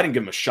 I didn't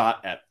give them a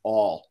shot at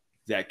all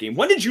that game.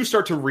 When did you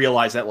start to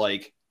realize that,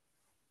 like,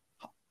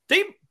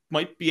 they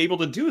might be able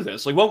to do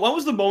this? Like, what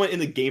was the moment in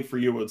the game for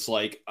you where it's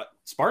like,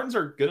 Spartans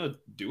are going to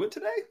do it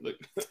today? Like,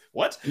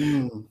 what?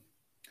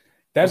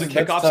 That's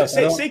kickoffs.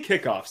 Say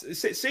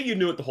kickoffs. Say you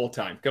knew it the whole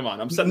time. Come on,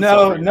 I'm setting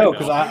no,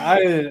 because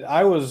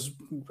I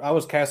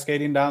was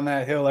cascading down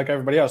that hill like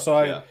everybody else.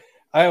 So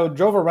I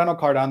drove a rental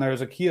car down there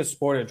as a Kia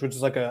Sportage, which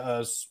is like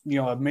a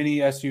mini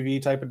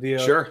SUV type of deal.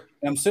 Sure.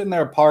 And I'm sitting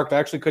there parked. I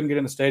actually couldn't get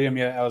in the stadium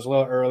yet. I was a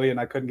little early and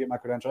I couldn't get my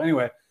credential.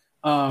 Anyway,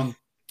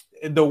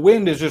 the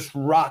wind is just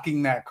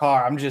rocking that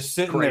car. I'm just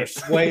sitting there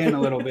swaying a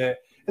little bit.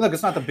 And look,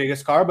 it's not the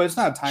biggest car, but it's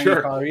not a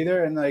tiny car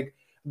either. And like,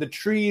 the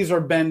trees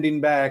are bending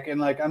back, and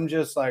like I'm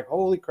just like,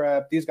 holy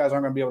crap, these guys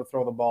aren't going to be able to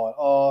throw the ball at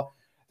all.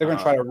 They're going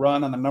to try to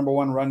run on the number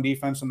one run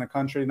defense in the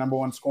country, number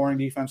one scoring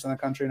defense in the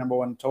country, number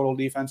one total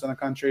defense in the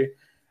country.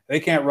 They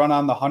can't run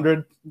on the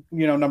 100,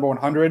 number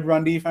 100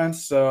 run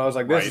defense. So I was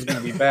like, this is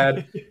going to be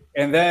bad.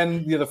 And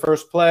then the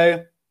first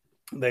play,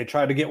 they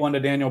tried to get one to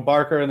Daniel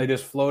Barker, and they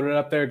just floated it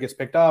up there. It gets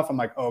picked off. I'm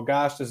like, oh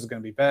gosh, this is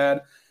going to be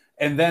bad.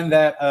 And then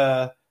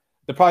that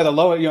probably the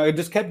lower, it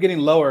just kept getting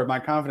lower, my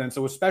confidence. It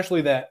was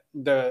especially that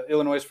the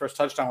Illinois' first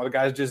touchdown where the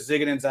guy's just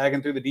zigging and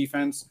zagging through the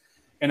defense,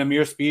 and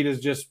Amir Speed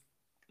is just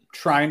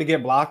trying to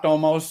get blocked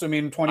almost. I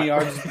mean, 20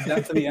 yards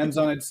to the end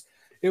zone.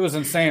 It was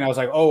insane. I was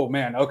like, oh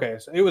man, okay.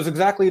 So it was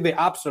exactly the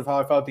opposite of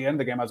how I felt at the end of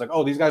the game. I was like,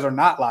 oh, these guys are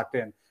not locked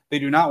in. They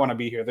do not want to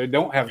be here. They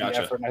don't have the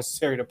effort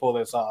necessary to pull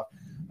this off.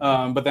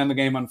 But then the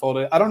game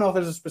unfolded. I don't know if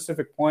there's a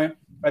specific point.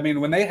 I mean,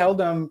 when they held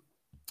them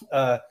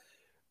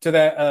when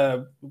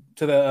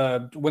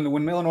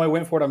Illinois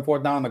went for it on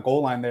fourth down on the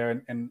goal line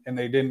there, and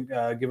they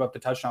didn't give up the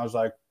touchdown, I was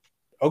like,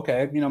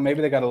 okay,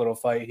 maybe they got a little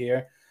fight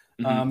here.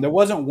 There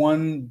wasn't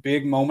one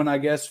big moment, I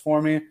guess,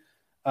 for me.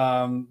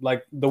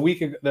 Like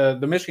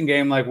the Michigan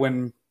game, like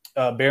when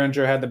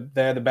Behringer had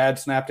the bad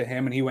snap to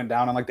him and he went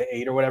down on like the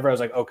 8 or wwhatever, I was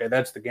like, okay,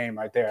 that's the game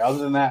right there. Other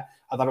than that,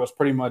 I thought it was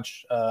pretty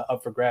much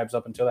up for grabs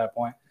up until that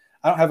point.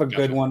 I don't have a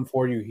good one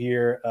for you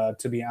here,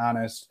 to be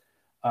honest.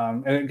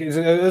 And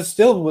it was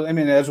still, I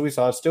mean, as we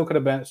saw, it still could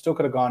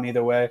have gone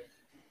either way.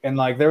 And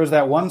like there was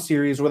that one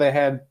series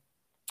where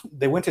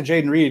they went to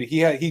Jaden Reed.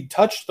 He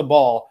touched the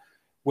ball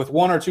with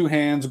one or two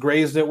hands,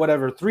 grazed it,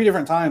 whatever, 3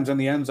 different times in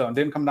the end zone,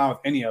 didn't come down with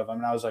any of them.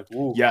 And I was like,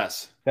 ooh,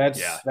 yes, that's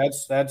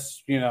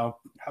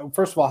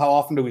first of all, how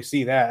often do we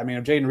see that? I mean,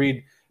 if Jaden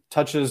Reed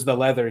touches the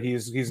leather,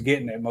 he's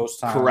getting it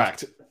most times.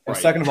 Correct. And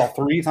second of all,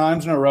 3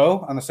 times in a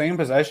row on the same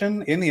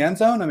possession in the end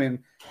zone. I mean,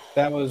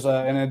 that was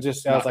and it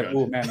just I was like,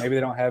 oh man, maybe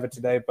they don't have it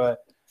today. But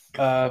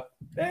I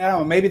don't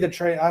know, maybe the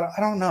trade. I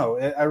don't know.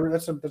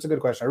 That's a good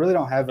question. I really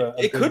don't have a.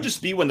 It could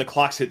just be when the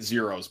clocks hit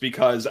zeros,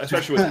 because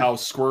especially with how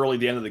squirrely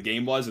the end of the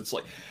game was, it's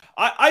like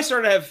I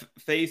started to have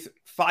faith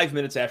 5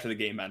 minutes after the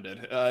game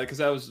ended,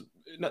 because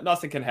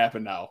nothing can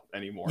happen now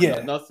anymore.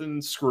 Yeah,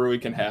 nothing screwy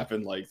can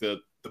happen. Like the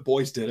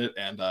boys did it,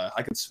 and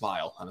I can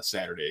smile on a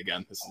Saturday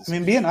again. I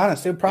mean, being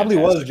honest, it probably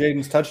was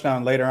Jaden's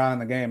touchdoation late on in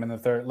the game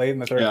late in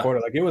the third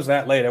quarter. Like it was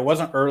that late. It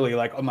wasn't early.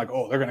 Like I'm like,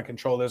 oh, they're going to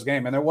control this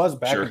game, and there was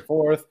back and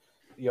forth.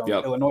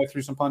 Illinois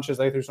threw some punches,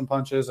 they threw some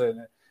punches,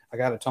 and I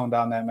got to tone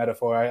down that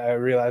metaphor. I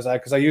realize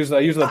that because I use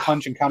the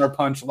punch and counter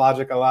punch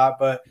logic a lot,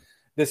 but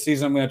this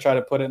season I'm going to try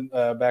to put it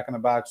back in the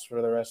box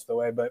for the rest of the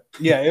way. But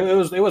yeah,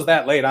 it was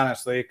that late,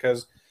 honestly,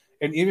 because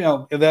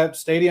that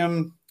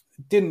stadium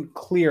didn't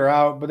clear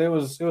out, but it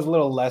was a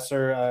little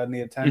lesser in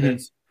the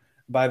attendance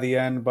by the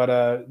end.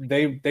 But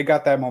they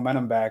got that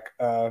momentum back.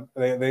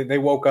 They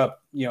woke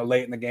up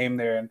late in the game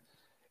there, and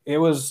it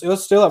was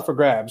still up for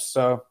grabs.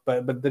 So,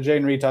 but the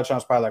Jaden Reed touchdown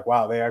was probably like,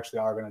 wow, they actually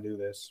are going to do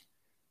this.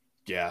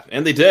 Yeah,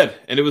 and they did,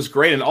 and it was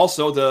great. And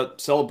also, the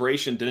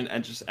celebration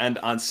didn't just end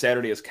on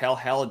Saturday, as Cal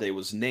Haladay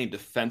was named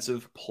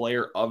Defensive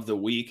Player of the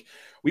Week.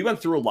 We went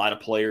through a lot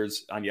of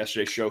players on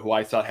yesterday's show who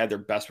I thought had their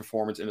best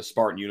performance in a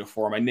Spartan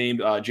uniform. I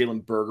named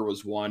Jalen Berger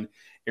was one.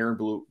 Aaron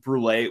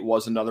Brule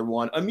was another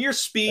one. Amir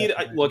Speed,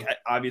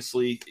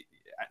 obviously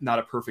not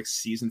a perfect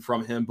season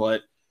from him,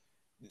 but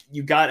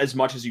you got as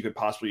much as you could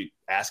possibly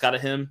ask out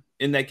of him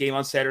in that game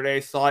on Saturday,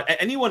 I thought.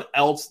 Anyone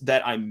else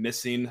that I'm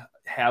missing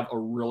have a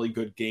really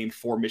good game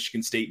for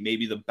Michigan State,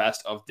 maybe the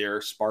best of their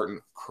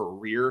Spartan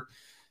career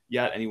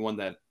yet? Anyone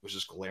that was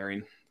just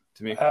glaring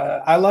to me?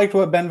 I liked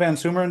what Ben Van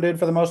Sumeren did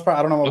for the most part.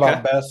 I don't know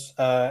about best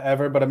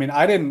ever, but I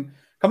mean,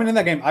 coming in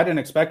that game, I didn't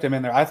expect him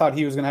in there. I thought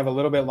he was going to have a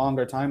little bit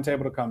longer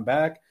timetable to come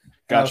back.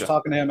 And I was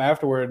talking to him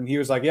afterward, and he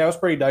was like, yeah, it was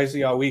pretty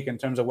dicey all week in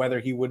terms of whether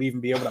he would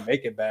even be able to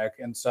make it back.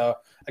 And so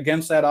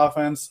against that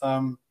offense,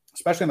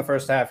 especially in the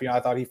first half, I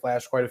thought he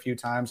flashed quite a few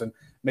times and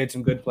made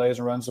some good plays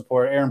and run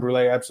support. Aaron Brule,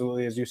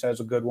 absolutely, as you said, is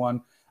a good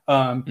one.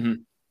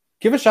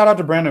 Give a shout out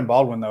to Brandon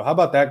Baldwin, though. How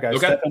about that guy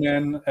stepping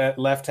in at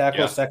left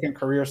tackle, second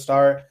career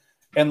start,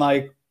 and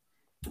like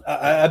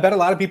I bet a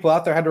lot of people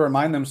out there had to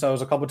remind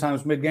themselves a couple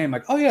times mid game,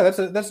 like, oh yeah,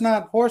 that's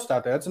not Horst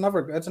out there. That's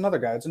another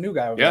guy. It's a new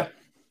guy over there.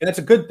 And it's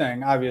a good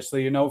thing,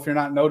 obviously. If you're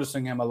not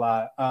noticing him a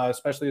lot,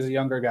 especially as a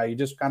younger guy, you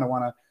just kind of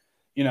want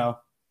to,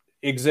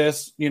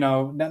 exist.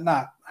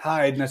 Not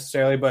hide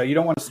necessarily, but you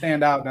don't want to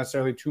stand out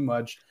necessarily too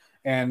much.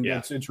 And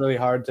it's really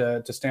hard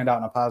to stand out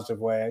in a positive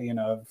way,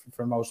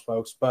 for most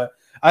folks. But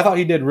I thought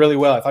he did really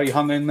well. I thought he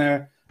hung in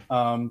there.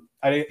 I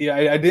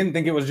didn't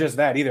think it was just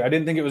that either. I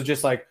didn't think it was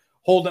just like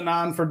holding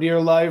on for dear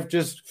life.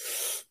 Just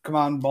come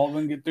on,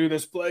 Baldwin, get through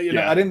this play.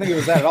 I didn't think it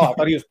was that at all. I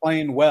thought he was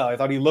playing well. I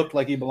thought he looked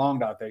like he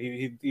belonged out there.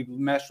 He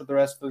meshed with the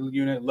rest of the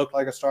unit, looked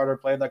like a starter,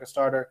 played like a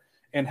starter,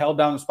 and held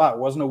down the spot.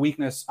 Wasn't a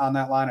weakness on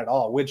that line at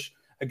all, which,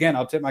 again,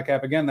 I'll tip my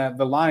cap again that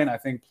the line, I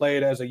think,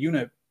 played as a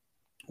unit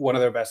one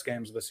of their best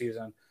games of the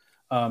season.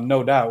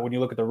 No doubt. When you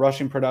look at the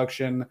rushing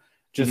production,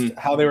 just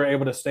how they were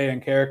able to stay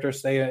in character,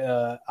 stay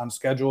on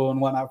schedule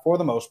and whatnot for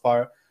the most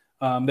part.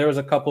 There was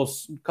a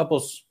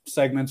couple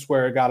segments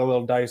where it got a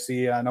little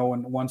dicey. I know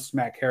once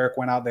Matt Carrick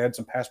went out, they had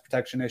some pass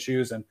protection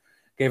issues and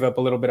gave up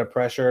a little bit of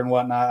pressure and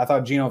whatnot. I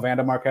thought Gino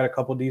Vandermark had a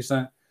couple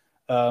decent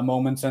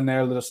moments in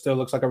there. That still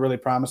looks like a really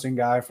promising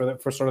guy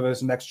for sort of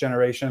this next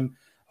generation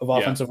of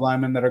offensive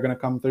linemen that are going to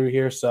come through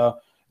here. So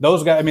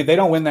those guys, they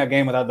don't win that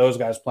game without those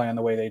guys playing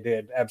the way they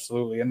did.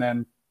 Absolutely. And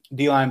then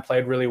D-line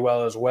played really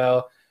well as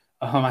well.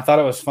 I thought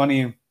it was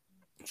funny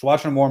just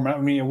watching them warm up.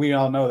 We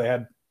all know they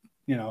had,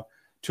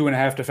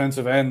 2.5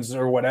 defensive ends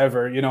or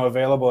whatever,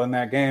 available in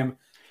that game.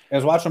 I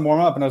was watching them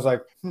warm up and I was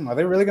like, are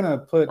they really going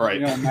to put,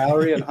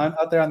 Mallory and Hunt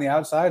out there on the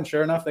outside? And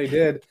sure enough, they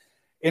did.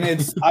 And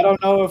I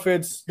don't know if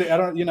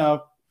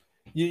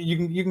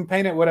you can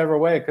paint it whatever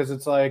way. Cause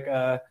it's like,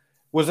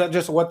 was that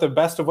just the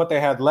best of what they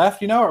had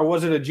left, or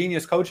was it a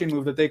genius coaching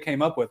move that they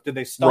came up with? Did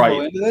they stumble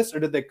into this, or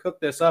did they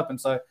cook this up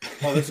and say,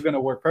 "Oh, this is going to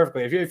work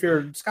perfectly"? If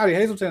you're Scotty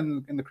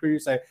Hazelton in the crew, you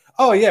say,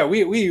 "Oh yeah,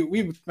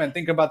 we've been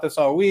thinking about this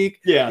all week.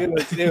 Yeah, it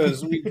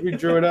was we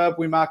drew it up,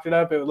 we mocked it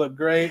up, it looked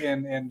great,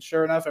 and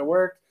sure enough, it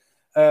worked."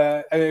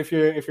 If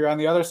you're on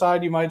the other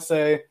side, you might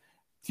say,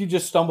 you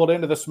just stumbled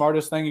into the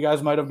smartest thing you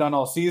guys might have done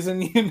all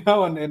season,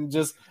 and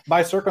just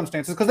by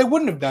circumstances, because they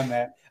wouldn't have done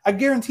that. I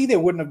guarantee they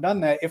wouldn't have done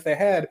that if they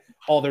had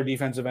all their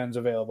defensive ends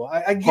available.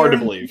 I hard to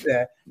believe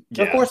that.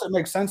 Yeah. Of course, it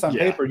makes sense on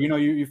paper.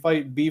 You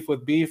fight beef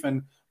with beef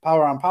and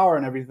power on power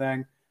and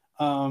everything.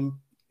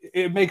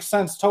 It makes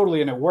sense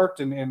totally, and it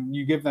worked, and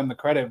you give them the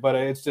credit. But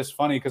it's just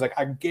funny because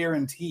I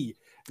guarantee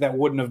that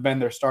wouldn't have been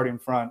their starting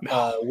front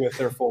with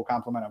their full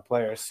complement of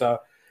players. So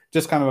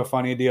just kind of a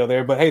funny deal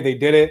there. But, hey, they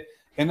did it.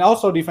 And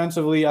also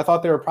defensively, I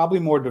thought they were probably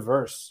more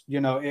diverse,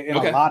 in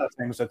a lot of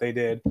things that they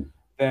did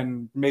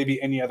than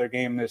maybe any other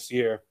game this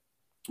year.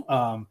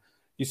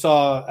 You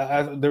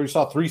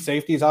saw 3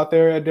 safeties out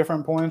there at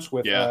different points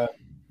with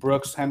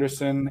Brooks,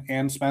 Henderson,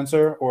 and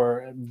Spencer,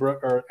 or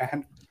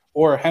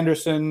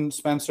Henderson,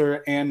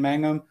 Spencer, and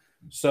Mangum.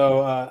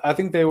 So I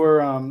think they were.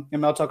 And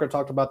Mel Tucker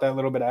talked about that a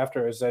little bit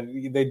after. Is that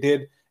they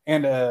did,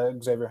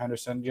 and Xavier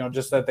Henderson.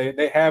 Just that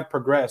they have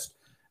progressed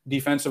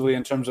defensively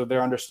in terms of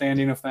their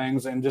understanding of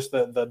things and just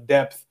the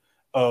depth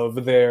of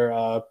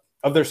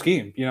their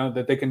scheme,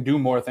 that they can do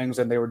more things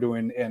than they were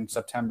doing in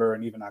September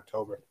and even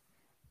October.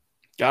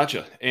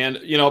 Gotcha. And,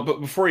 but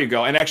before you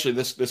go, and actually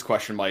this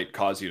question might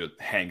cause you to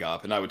hang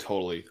up, and I would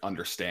totally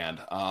understand.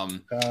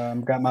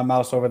 Got my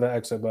mouse over the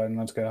exit button.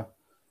 Let's go.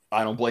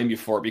 I don't blame you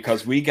for it,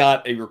 because we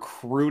got a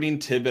recruiting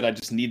tidbit I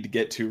just need to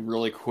get to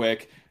really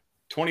quick.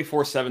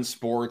 24/7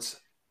 Sports,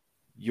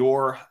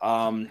 your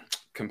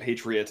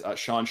compatriot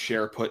Sean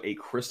Scher put a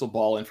crystal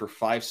ball in for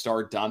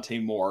 5-star Dante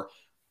Moore.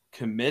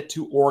 Commit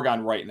to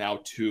Oregon right now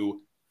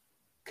to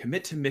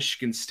commit to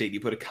Michigan State. He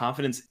put a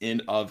confidence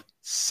in of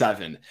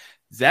 7.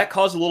 That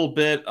caused a little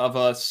bit of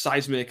a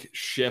seismic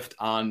shift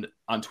on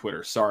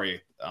Twitter.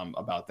 Sorry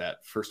about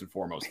that, first and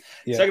foremost.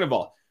 Yeah. Second of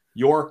all,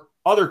 your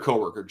other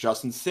coworker,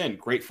 Justin Sin,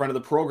 great friend of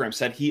the program,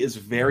 said he is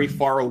very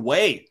far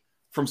away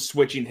from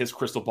switching his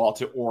crystal ball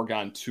to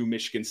Oregon to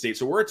Michigan State.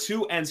 So we're at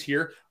 2 ends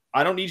here.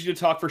 I don't need you to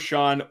talk for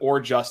Sean or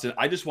Justin.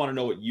 I just want to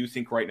know what you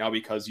think right now,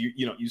 because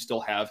you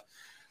still have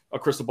a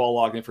crystal ball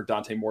logged in for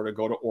Dante Moore to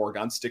go to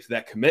Oregon. Stick to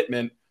that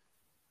commitment.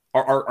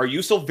 Are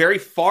you still very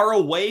far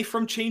away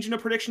from changing a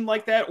prediction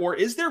like that, or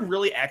is there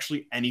really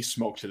actually any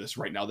smoke to this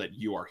right now that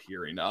you are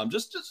hearing?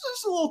 Just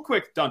a little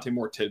quick Dante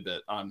Moore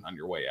tidbit on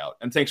your way out,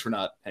 and thanks for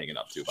not hanging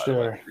up too. By the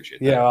way, I appreciate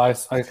that. Yeah,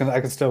 I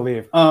can still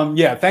leave.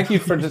 Thank you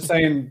for just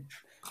saying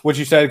what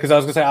you said, because I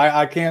was gonna say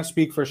I can't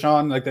speak for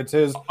Sean. Like, that's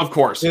his, of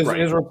course,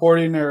 his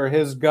reporting or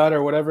his gut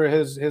or whatever,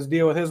 his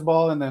deal with his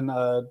ball, and then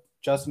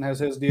Justin has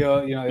his deal,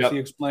 as he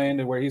explained,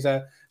 and where he's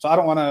at. So I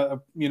don't want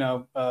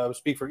to,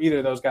 speak for either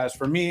of those guys.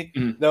 For me,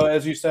 though,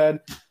 as you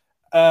said,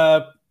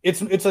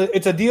 it's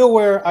a deal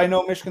where I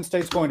know Michigan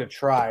State's going to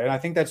try, and I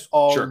think that's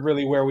all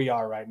really where we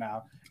are right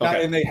now.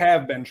 Okay. And they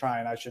have been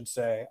trying, I should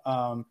say.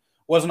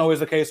 Wasn't always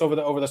the case over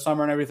the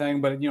summer and everything,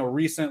 but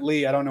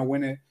recently, I don't know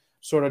when it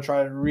sort of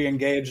tried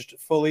re-engaged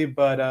fully,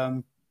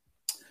 but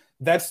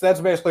That's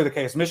basically the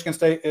case. Michigan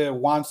State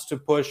wants to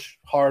push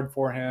hard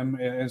for him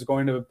and is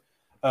going to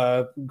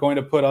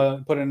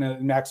put in a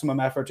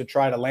maximum effort to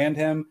try to land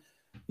him.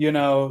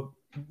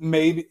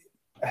 Maybe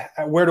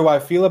where do I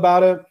feel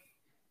about it?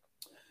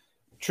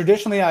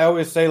 Traditionally, I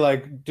always say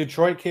like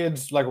Detroit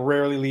kids like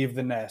rarely leave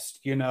the nest,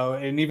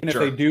 and even if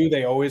they do,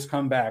 they always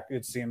come back.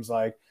 It seems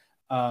like,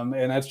 and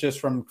that's just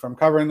from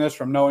covering this,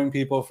 from knowing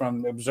people,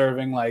 from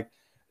observing like.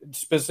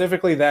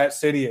 Specifically that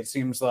city, it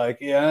seems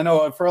like, I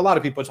know for a lot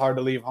of people it's hard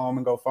to leave home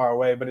and go far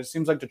away, but it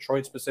seems like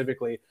Detroit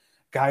specifically,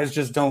 guys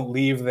just don't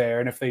leave there,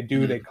 and if they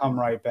do, they come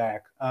right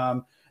back.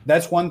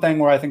 That's one thing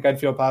where I think I'd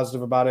feel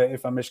positive about it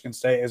if I'm Michigan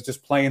State, is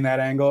just playing that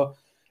angle.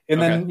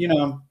 And then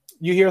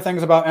you hear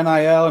things about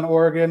NIL in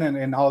Oregon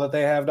and all that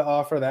they have to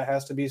offer. That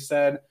has to be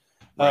said.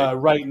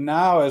 Right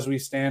now, as we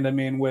stand, I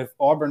mean, with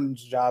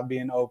Auburn's job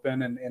being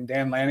open and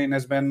Dan Lanning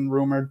has been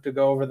rumored to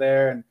go over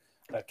there, and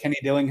Kenny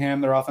Dillingham,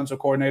 their offensive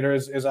coordinator,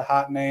 is a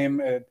hot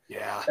name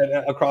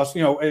across,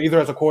 either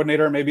as a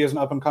coordinator or maybe as an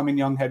up-and-coming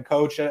young head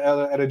coach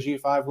at a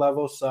G5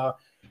 level. So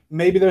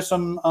maybe there's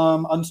some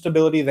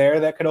instability there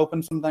that could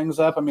open some things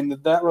up. I mean,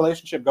 that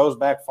relationship goes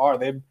back far.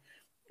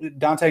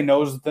 Dante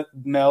knows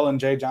Mel and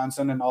Jay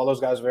Johnson and all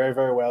those guys very,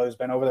 very well. He's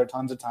been over there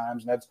tons of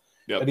times, and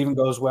that even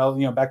goes well,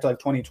 back to like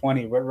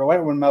 2020.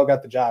 Right when Mel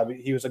got the job,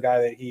 he was a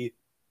guy that he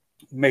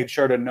made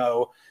sure to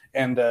know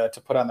and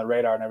to put on the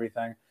radar and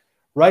everything.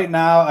 Right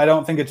now, I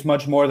don't think it's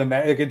much more than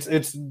that.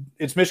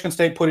 It's Michigan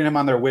State putting him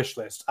on their wish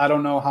list. I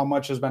don't know how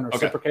much has been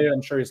reciprocated. Okay.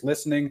 I'm sure he's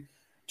listening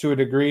to a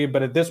degree,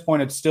 but at this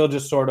point, it's still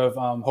just sort of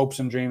hopes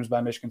and dreams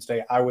by Michigan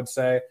State, I would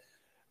say.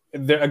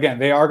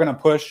 They are going to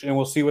push, and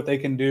we'll see what they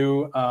can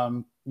do.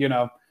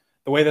 The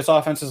way this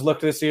offense has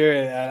looked this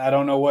year, I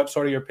don't know what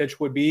sort of your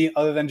pitch would be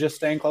other than just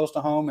staying close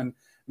to home, and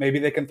maybe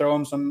they can throw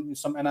him some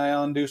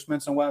NIL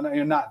inducements and whatnot.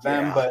 Not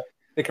them, but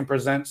they can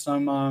present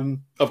some,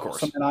 of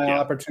course, some NIL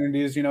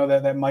opportunities,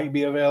 that might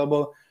be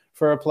available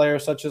for a player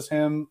such as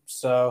him.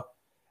 So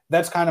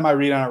that's kind of my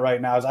read on it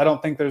right now. Is I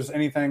don't think there's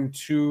anything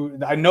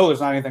I know there's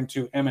not anything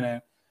too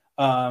imminent,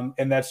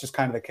 and that's just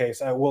kind of the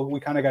case. We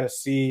kind of got to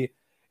see.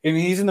 And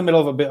he's in the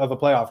middle of a bit of a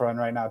playoff run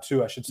right now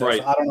too, I should say.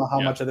 Right. So I don't know how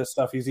much of this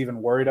stuff he's even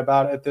worried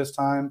about at this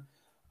time.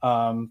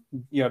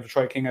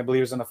 Detroit King, I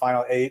believe, is in the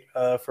final 8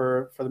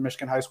 for the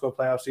Michigan high school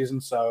playoff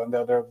season. So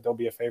they'll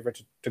be a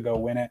favorite to go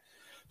win it.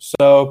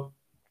 So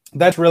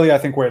that's really, I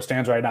think, where it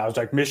stands right now. It's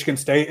like Michigan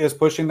State is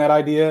pushing that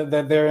idea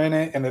that they're in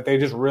it and that they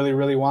just really,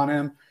 really want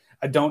him.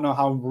 I don't know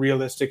how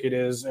realistic it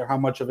is or how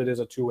much of it is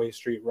a two-way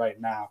street right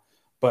now,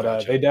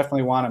 but they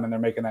definitely want him and they're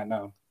making that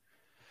known.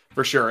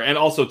 For sure. And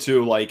also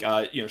too, like,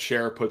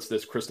 Cher puts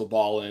this crystal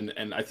ball in,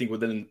 and I think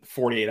within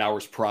 48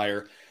 hours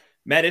prior,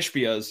 Matt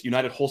Ishbia's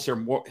United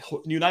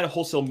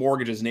Wholesale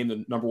Mortgage is named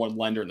the number 1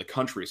 lender in the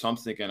country. So I'm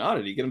thinking,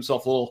 did he get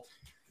himself a little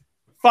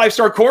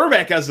 5-star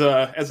quarterback as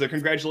a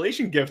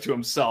congratulation gift to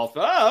himself?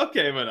 Oh,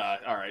 okay, but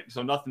all right.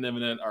 So nothing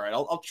imminent. All right,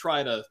 I'll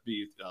try to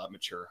be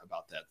mature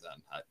about that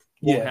then.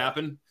 Won't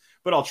happen,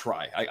 but I'll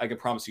try. I can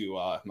promise you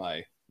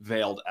my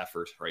veiled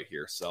effort right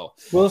here. So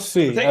we'll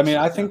see. I mean,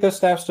 I think the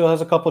staff still has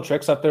a couple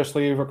tricks up their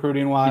sleeve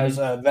recruiting wise.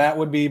 That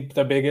would be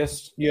the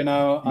biggest,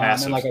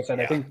 Massive. And like I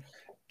said, I think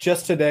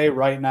just today,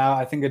 right now,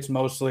 I think it's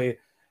mostly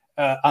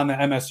on the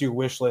MSU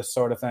wish list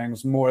sort of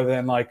things more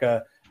than like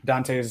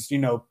Dante's,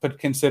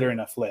 considering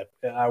a flip.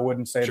 I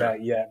wouldn't say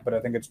that yet, but I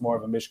think it's more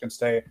of a Michigan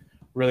State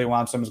really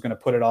wants him, is going to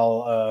put it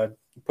all,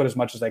 put as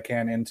much as they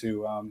can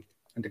into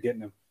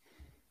getting him.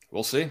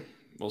 We'll see.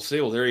 Well,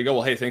 there you go.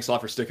 Well, hey, thanks a lot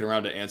for sticking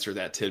around to answer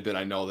that tidbit.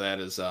 I know that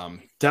has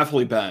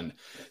definitely been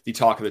the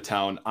talk of the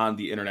town on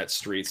the internet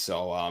streets.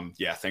 So,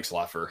 thanks a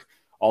lot for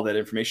all that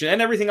information and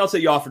everything else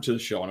that you offer to the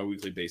show on a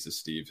weekly basis,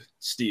 Steve.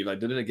 Steve, I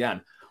did it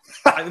again.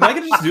 Am I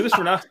going to just do this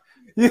for now?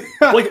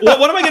 Like,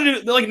 what am I going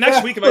to do? Like,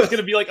 next week, am I just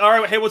going to be like, all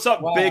right, hey, what's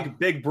up,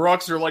 Big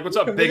Brooks? Or like, what's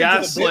up, Big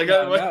S? Like,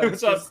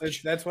 what's up?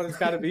 That's what it's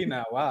got to be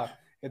now. Wow.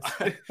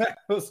 That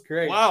was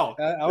great. Wow.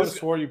 I would have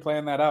swore you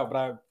planned that out,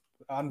 but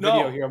on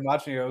video here, I'm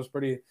watching it. It was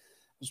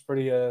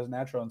pretty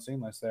natural and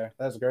seamless there.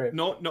 That's great.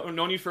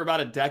 Known you for about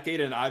a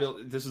decade, and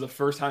this is the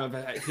first time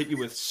I've hit you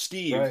with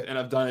Steve, right. And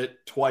I've done it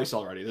twice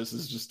already. This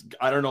is just,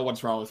 I don't know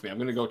what's wrong with me. I'm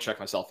going to go check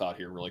myself out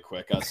here really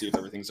quick, see if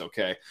everything's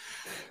okay.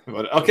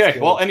 But okay,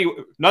 well, anyway,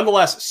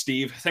 nonetheless,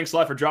 Steve, thanks a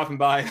lot for dropping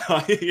by.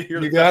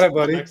 You got it,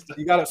 buddy.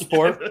 You got it,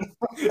 sport.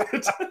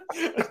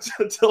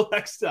 Until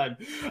next time,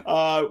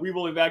 we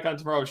will be back on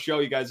tomorrow's show.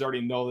 You guys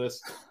already know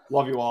this.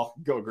 Love you all.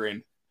 Go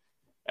Green.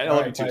 And I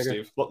love you too, Tiger.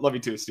 Steve. Love you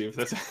too, Steve.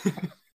 That's